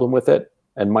problem with it.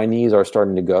 And my knees are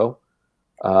starting to go.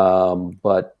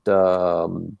 But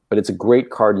it's a great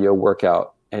cardio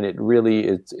workout. And it really,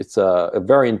 it's a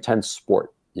very intense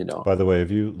sport, By the way,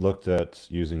 have you looked at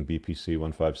using BPC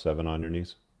 157 on your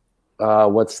knees?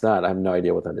 What's that? I have no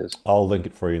idea what that is. I'll link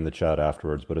it for you in the chat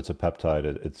afterwards, but it's a peptide.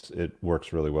 It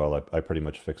works really well. I pretty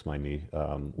much fixed my knee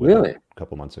really? A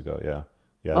couple months ago. Yeah.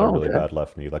 Yeah, I had a really bad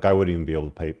left knee. Like I wouldn't even be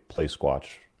able to play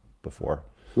squash before.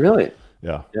 Really?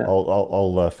 Yeah.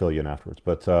 I'll fill you in afterwards.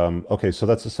 But okay, so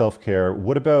that's the self-care.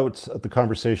 What about the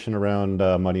conversation around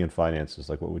money and finances?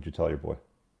 Like, what would you tell your boy?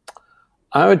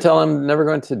 I would tell him never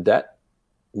go into debt,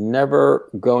 never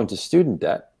go into student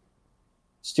debt.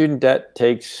 Student debt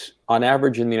takes, on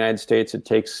average in the United States, it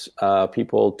takes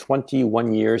people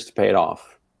 21 years to pay it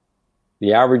off.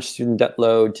 The average student debt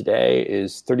load today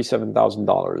is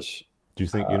 $37,000. Do you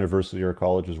think university or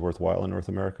college is worthwhile in North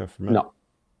America for men? No.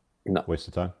 Waste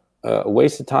of time?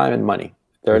 Waste of time and money.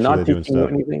 They're not teaching you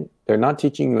anything. They're not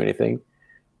teaching you anything.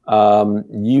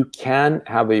 You can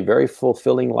have a very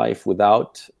fulfilling life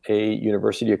without a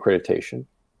university accreditation,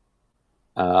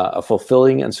 a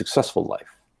fulfilling and successful life.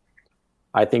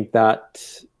 I think that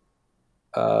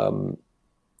I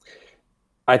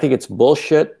think it's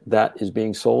bullshit that is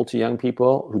being sold to young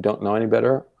people who don't know any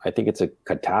better. I think it's a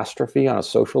catastrophe on a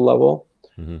social level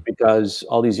because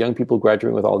all these young people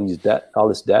graduating with all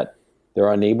this debt,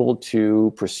 they're unable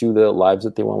to pursue the lives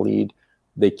that they want to lead.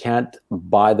 They can't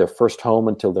buy their first home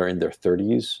until they're in their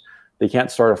 30s. They can't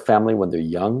start a family when they're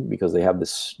young because they have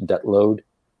this debt load.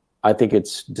 I think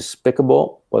it's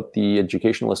despicable what the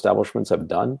educational establishments have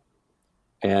done.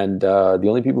 And the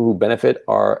only people who benefit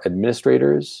are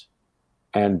administrators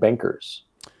and bankers.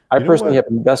 I personally have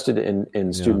invested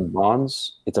in student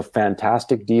bonds. It's a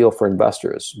fantastic deal for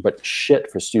investors, but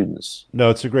shit for students. No,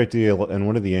 it's a great deal. And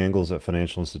one of the angles that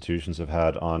financial institutions have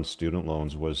had on student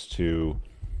loans was to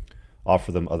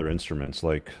offer them other instruments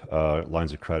like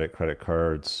lines of credit, credit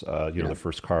cards, the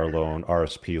first car loan,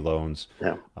 RSP loans.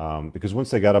 Yeah. Because once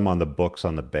they got them on the books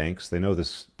on the banks, they know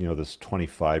this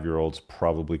 25-year-old's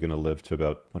probably going to live to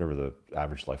about whatever the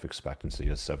average life expectancy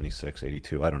is, 76,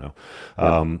 82, I don't know.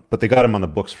 But they got them on the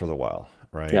books for a while,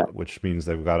 right? Yeah. Which means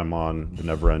they've got them on the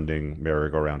never-ending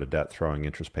merry-go-round of debt, throwing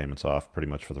interest payments off pretty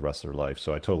much for the rest of their life.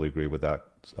 So I totally agree with that,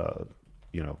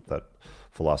 that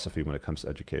philosophy when it comes to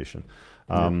education.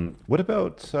 What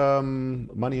about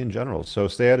money in general? So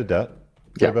stay out of debt.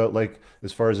 What about, like,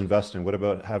 as far as investing, what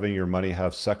about having your money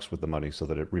have sex with the money so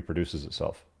that it reproduces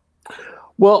itself?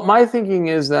 Well, my thinking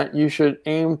is that you should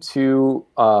aim to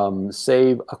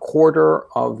save a quarter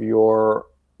of your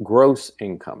gross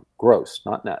income, gross,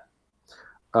 not net.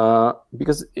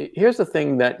 Because here's the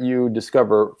thing that you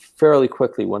discover fairly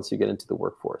quickly once you get into the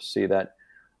workforce. See that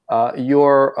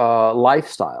your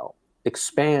lifestyle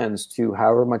expands to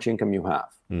however much income you have.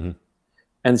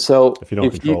 And so if you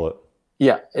don't control it.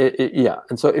 Yeah.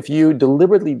 And so if you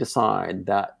deliberately decide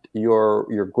that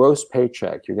your gross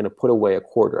paycheck, you're going to put away a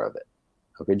quarter of it.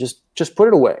 Okay. Just put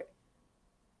it away.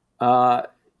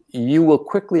 you will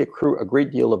quickly accrue a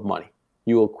great deal of money.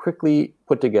 You will quickly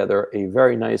put together a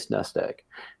very nice nest egg,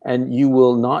 and you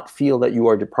will not feel that you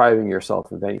are depriving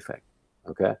yourself of anything.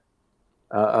 Okay,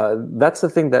 that's the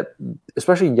thing that,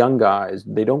 especially young guys,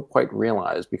 they don't quite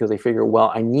realize, because they figure,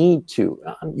 well, I need to.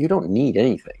 You don't need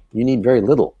anything. You need very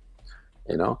little.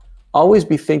 You know, always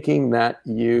be thinking that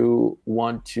you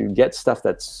want to get stuff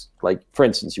that's, like, for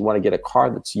instance, you want to get a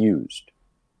car that's used,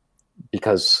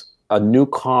 because a new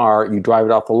ar, you drive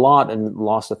it off the lot and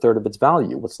lost a third of its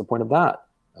value. What's the point of that?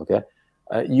 Okay,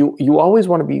 you always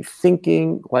want to be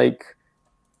thinking, like,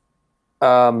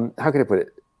 how can I put it?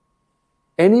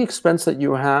 Any expense that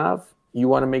you have, you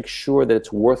want to make sure that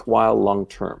it's worthwhile long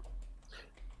term.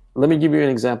 Let me give you an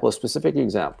example, a specific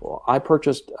example. I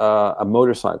purchased a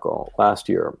motorcycle last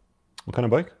year. What kind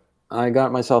of bike? I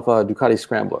got myself a Ducati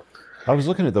Scrambler. I was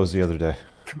looking at those the other day.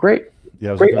 Great. Yeah,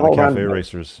 I was Great looking at the cafe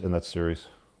racers in that series.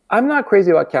 I'm not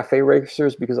crazy about cafe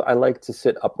racers because I like to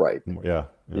sit upright. Yeah.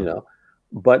 You know,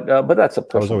 but that's a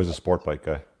personal. I was always a sport bike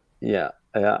guy. Yeah.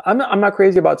 I'm not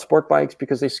crazy about sport bikes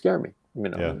because they scare me. You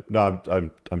know. Yeah.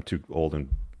 No, I'm too old and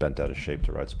bent out of shape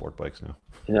to ride sport bikes now.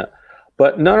 Yeah.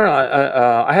 But no.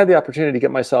 I had the opportunity to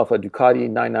get myself a Ducati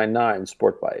 999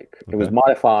 sport bike. Okay. It was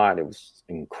modified. It was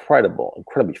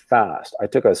incredibly fast. I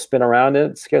took a spin around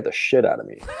it. It scared the shit out of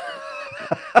me.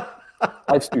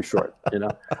 Life's too short, you know.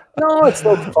 No, it's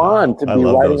so fun to be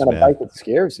riding on a bike that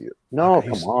scares you. No,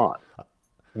 come on,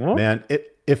 man.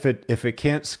 If it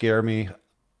can't scare me,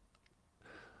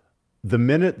 the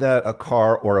minute that a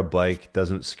car or a bike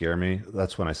doesn't scare me,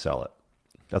 that's when I sell it.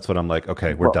 That's when I'm like,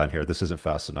 okay, we're done here. This isn't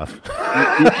fast enough.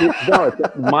 No,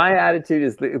 my attitude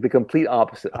is the complete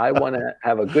opposite. I want to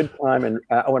have a good time and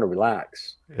I want to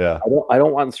relax. Yeah, I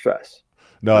don't want stress.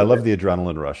 No, I love the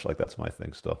adrenaline rush. Like, that's my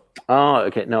thing still. Oh,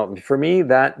 okay. No, for me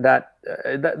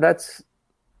that's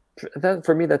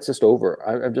for me, that's just over.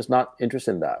 I'm just not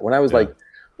interested in that. When I was like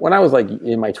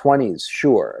in my 20s,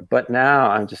 sure, but now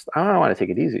I don't want to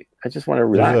take it easy. I just want to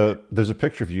relax. There's a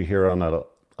picture of you here on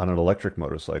an electric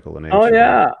motorcycle in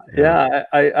Amsterdam. Oh yeah.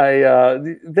 I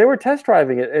they were test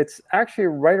driving it. It's actually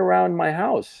right around my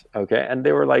house. Okay, and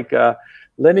they were like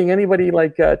letting anybody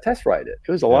test ride it.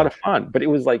 It was a lot of fun, but it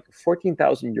was like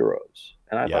 14,000 euros.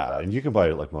 And I thought that, and you can buy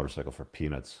it like motorcycle for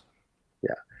peanuts.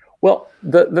 Yeah. Well,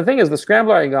 the thing is, the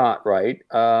Scrambler I got, right,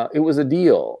 it was a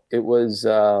deal. It was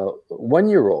 1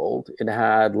 year old. It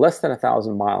had less than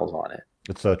 1,000 miles on it.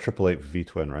 It's a 888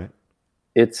 V-twin, right?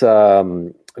 It's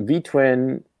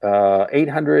V-twin,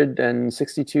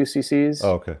 862 cc's.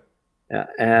 Oh, okay. Yeah,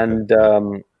 and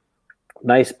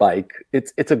nice bike.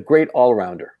 It's a great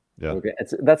all-rounder. Yeah. Okay.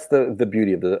 That's the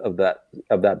beauty of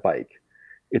that bike.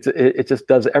 It just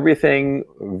does everything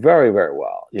very, very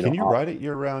well. Can you ride it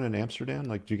year round in Amsterdam?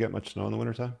 Like, do you get much snow in the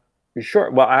wintertime? Sure.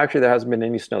 Well, actually, there hasn't been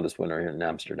any snow this winter in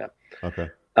Amsterdam. Okay.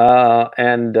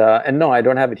 And no, I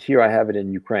don't have it here. I have it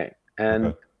in Ukraine.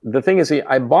 And the thing is,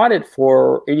 I bought it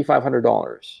for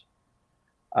 $8,500.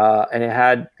 And it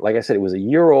had, like I said, it was a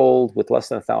year old with less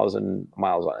than 1,000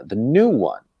 miles on it. The new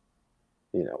one,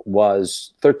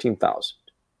 was 13,000.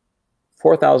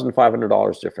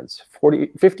 $4,500 difference,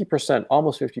 50%,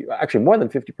 almost 50, actually more than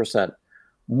 50%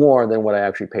 more than what I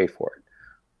actually paid for it.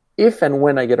 If and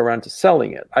when I get around to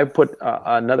selling it, I put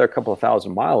another couple of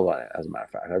thousand miles on it, as a matter of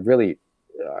fact. I've really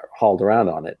hauled around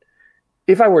on it.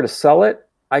 If I were to sell it,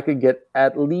 I could get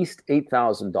at least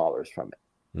 $8,000 from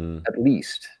it, at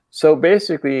least. So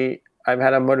basically, I've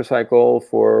had a motorcycle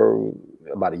for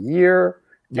about a year.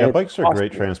 Yeah, bikes are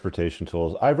great transportation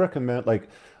tools. I recommend,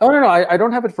 Oh, no, I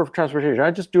don't have it for transportation.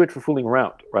 I just do it for fooling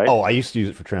around, right? Oh, I used to use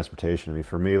it for transportation. I mean,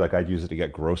 for me, I'd use it to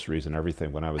get groceries and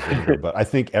everything when I was younger. But I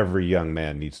think every young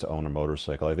man needs to own a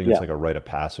motorcycle. I think it's like a rite of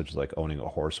passage, like owning a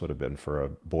horse would have been for a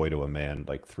boy to a man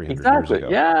 300 years ago.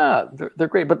 Yeah, they're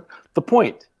great. But the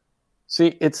point,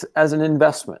 see, it's as an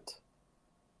investment.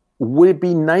 Would it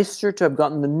be nicer to have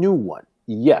gotten the new one?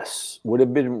 Yes. Would it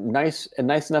have been nice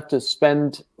enough to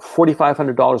spend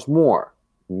 $4,500 more?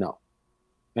 No.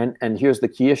 And here's the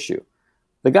key issue.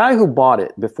 The guy who bought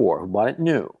it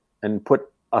new and put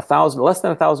less than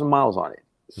 1,000 miles on it,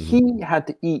 he had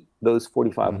to eat those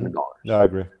 $4,500. No, I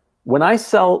agree. When I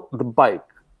sell the bike,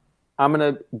 I'm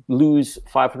going to lose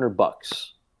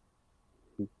 $500.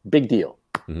 Big deal.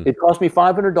 It cost me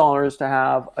 $500 to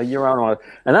have a year-round on it,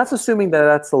 and that's assuming that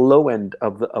that's the low end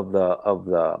of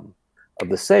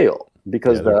the sale,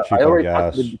 because I already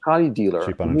talked to the Ducati dealer.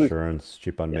 Cheap on insurance,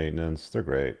 cheap on maintenance. They're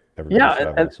great. And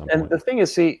the thing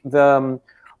is, see,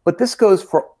 but this goes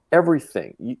for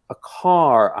everything: a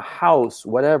car, a house,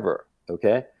 whatever.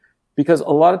 Okay, because a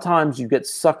lot of times you get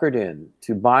suckered in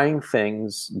to buying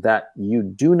things that you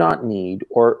do not need,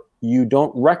 or you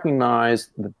don't recognize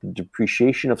that the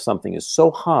depreciation of something is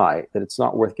so high that it's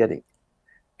not worth getting.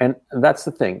 And that's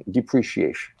the thing,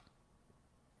 depreciation.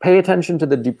 Pay attention to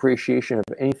the depreciation of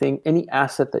anything, any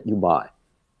asset that you buy.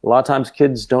 A lot of times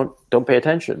kids don't pay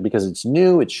attention because it's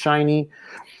new, it's shiny.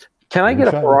 Can I get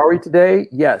a Ferrari today?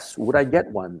 Yes. Would I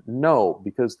get one? No,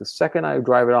 because the second I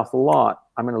drive it off the lot,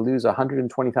 I'm going to lose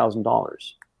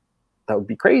 $120,000. That would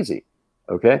be crazy.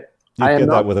 Okay. You get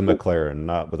that with a McLaren,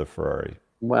 not with a Ferrari.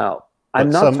 Well, I'm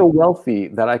not so wealthy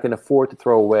that I can afford to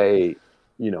throw away,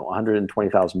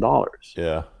 $120,000.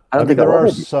 Yeah. I mean, there are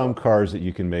some cars that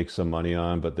you can make some money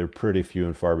on, but they're pretty few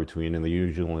and far between, and they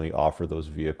usually only offer those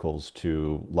vehicles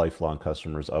to lifelong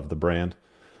customers of the brand.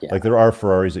 Yeah. Like there are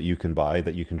Ferraris that you can buy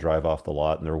that you can drive off the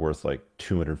lot, and they're worth like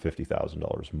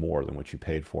 $250,000 more than what you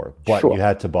paid for it. But you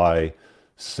had to buy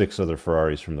 6 other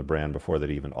Ferraris from the brand before they'd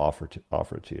even offer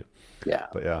it to you. Yeah.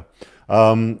 But yeah,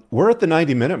 we're at the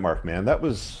 90-minute mark, man. That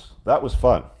was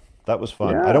fun. That was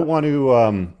fun. Yeah. I don't want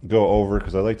to go over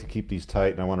because I like to keep these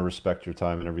tight, and I want to respect your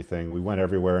time and everything. We went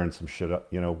everywhere and some shit,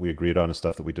 we agreed on and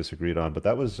stuff that we disagreed on. But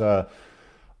that was, I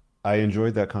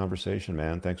enjoyed that conversation,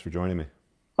 man. Thanks for joining me.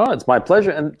 Oh, it's my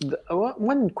pleasure. And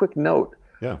one quick note.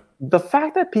 Yeah. The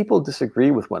fact that people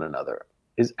disagree with one another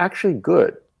is actually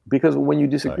good, because when you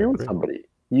disagree with somebody,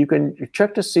 you can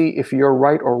check to see if you're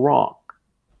right or wrong.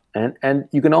 And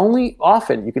you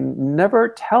can never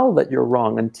tell that you're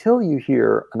wrong until you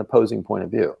hear an opposing point of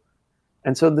view.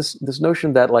 And so this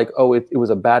notion that like, oh, it was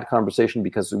a bad conversation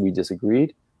because we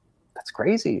disagreed, that's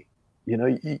crazy.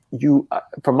 You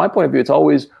from my point of view, it's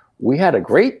always, we had a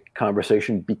great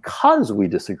conversation because we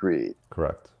disagreed.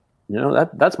 Correct.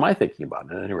 That's my thinking about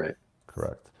it at any rate.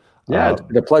 Correct. Yeah, it's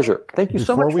been a pleasure. Thank you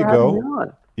so much for having me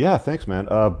on. Yeah, thanks, man.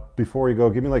 Before we go,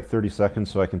 give me like 30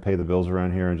 seconds so I can pay the bills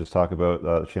around here and just talk about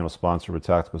the channel sponsor with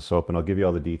Tactical Soap, and I'll give you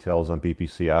all the details on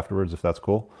BPC afterwards, if that's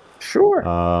cool. Sure.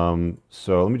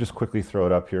 So let me just quickly throw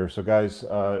it up here. So guys,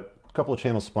 a couple of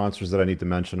channel sponsors that I need to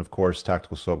mention, of course,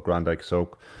 Tactical Soap, Grondike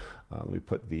Soap. Let me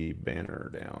put the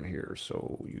banner down here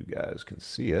so you guys can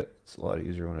see it. It's a lot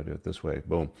easier when I do it this way.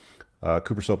 Boom.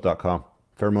 Coopersoap.com.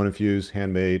 Pheromone infused,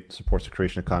 handmade, supports the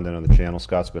creation of content on the channel.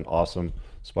 Scott's been awesome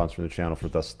sponsoring the channel for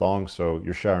thus long, so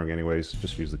you're showering anyways,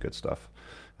 just use the good stuff.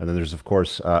 And then there's, of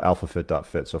course,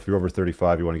 alphafit.fit. So if you're over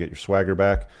 35, you want to get your swagger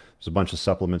back, there's a bunch of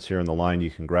supplements here in the line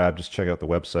you can grab. Just check out the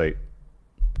website.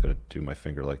 I'm going to do my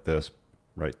finger like this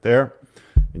right there,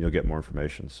 and you'll get more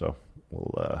information. So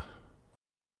we'll...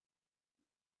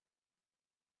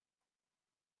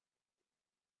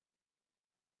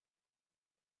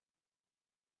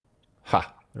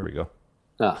 Ha! There we go.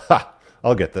 Ha!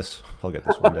 I'll get this. I'll get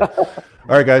this one day. All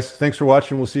right, guys. Thanks for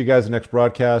watching. We'll see you guys in the next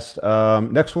broadcast.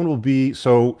 Next one will be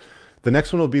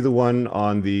the one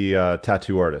on the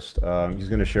tattoo artist. He's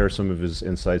going to share some of his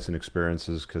insights and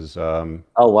experiences because I'll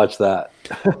watch that.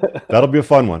 That'll be a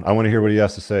fun one. I want to hear what he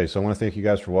has to say. So I want to thank you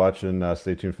guys for watching.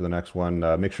 Stay tuned for the next one.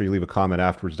 Make sure you leave a comment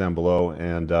afterwards down below.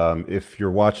 And if you're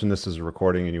watching this as a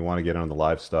recording and you want to get on the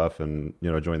live stuff and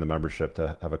join the membership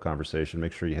to have a conversation,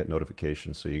 make sure you hit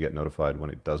notifications so you get notified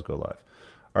when it does go live.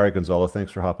 All right, Gonzalo,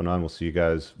 thanks for hopping on. We'll see you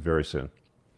guys very soon.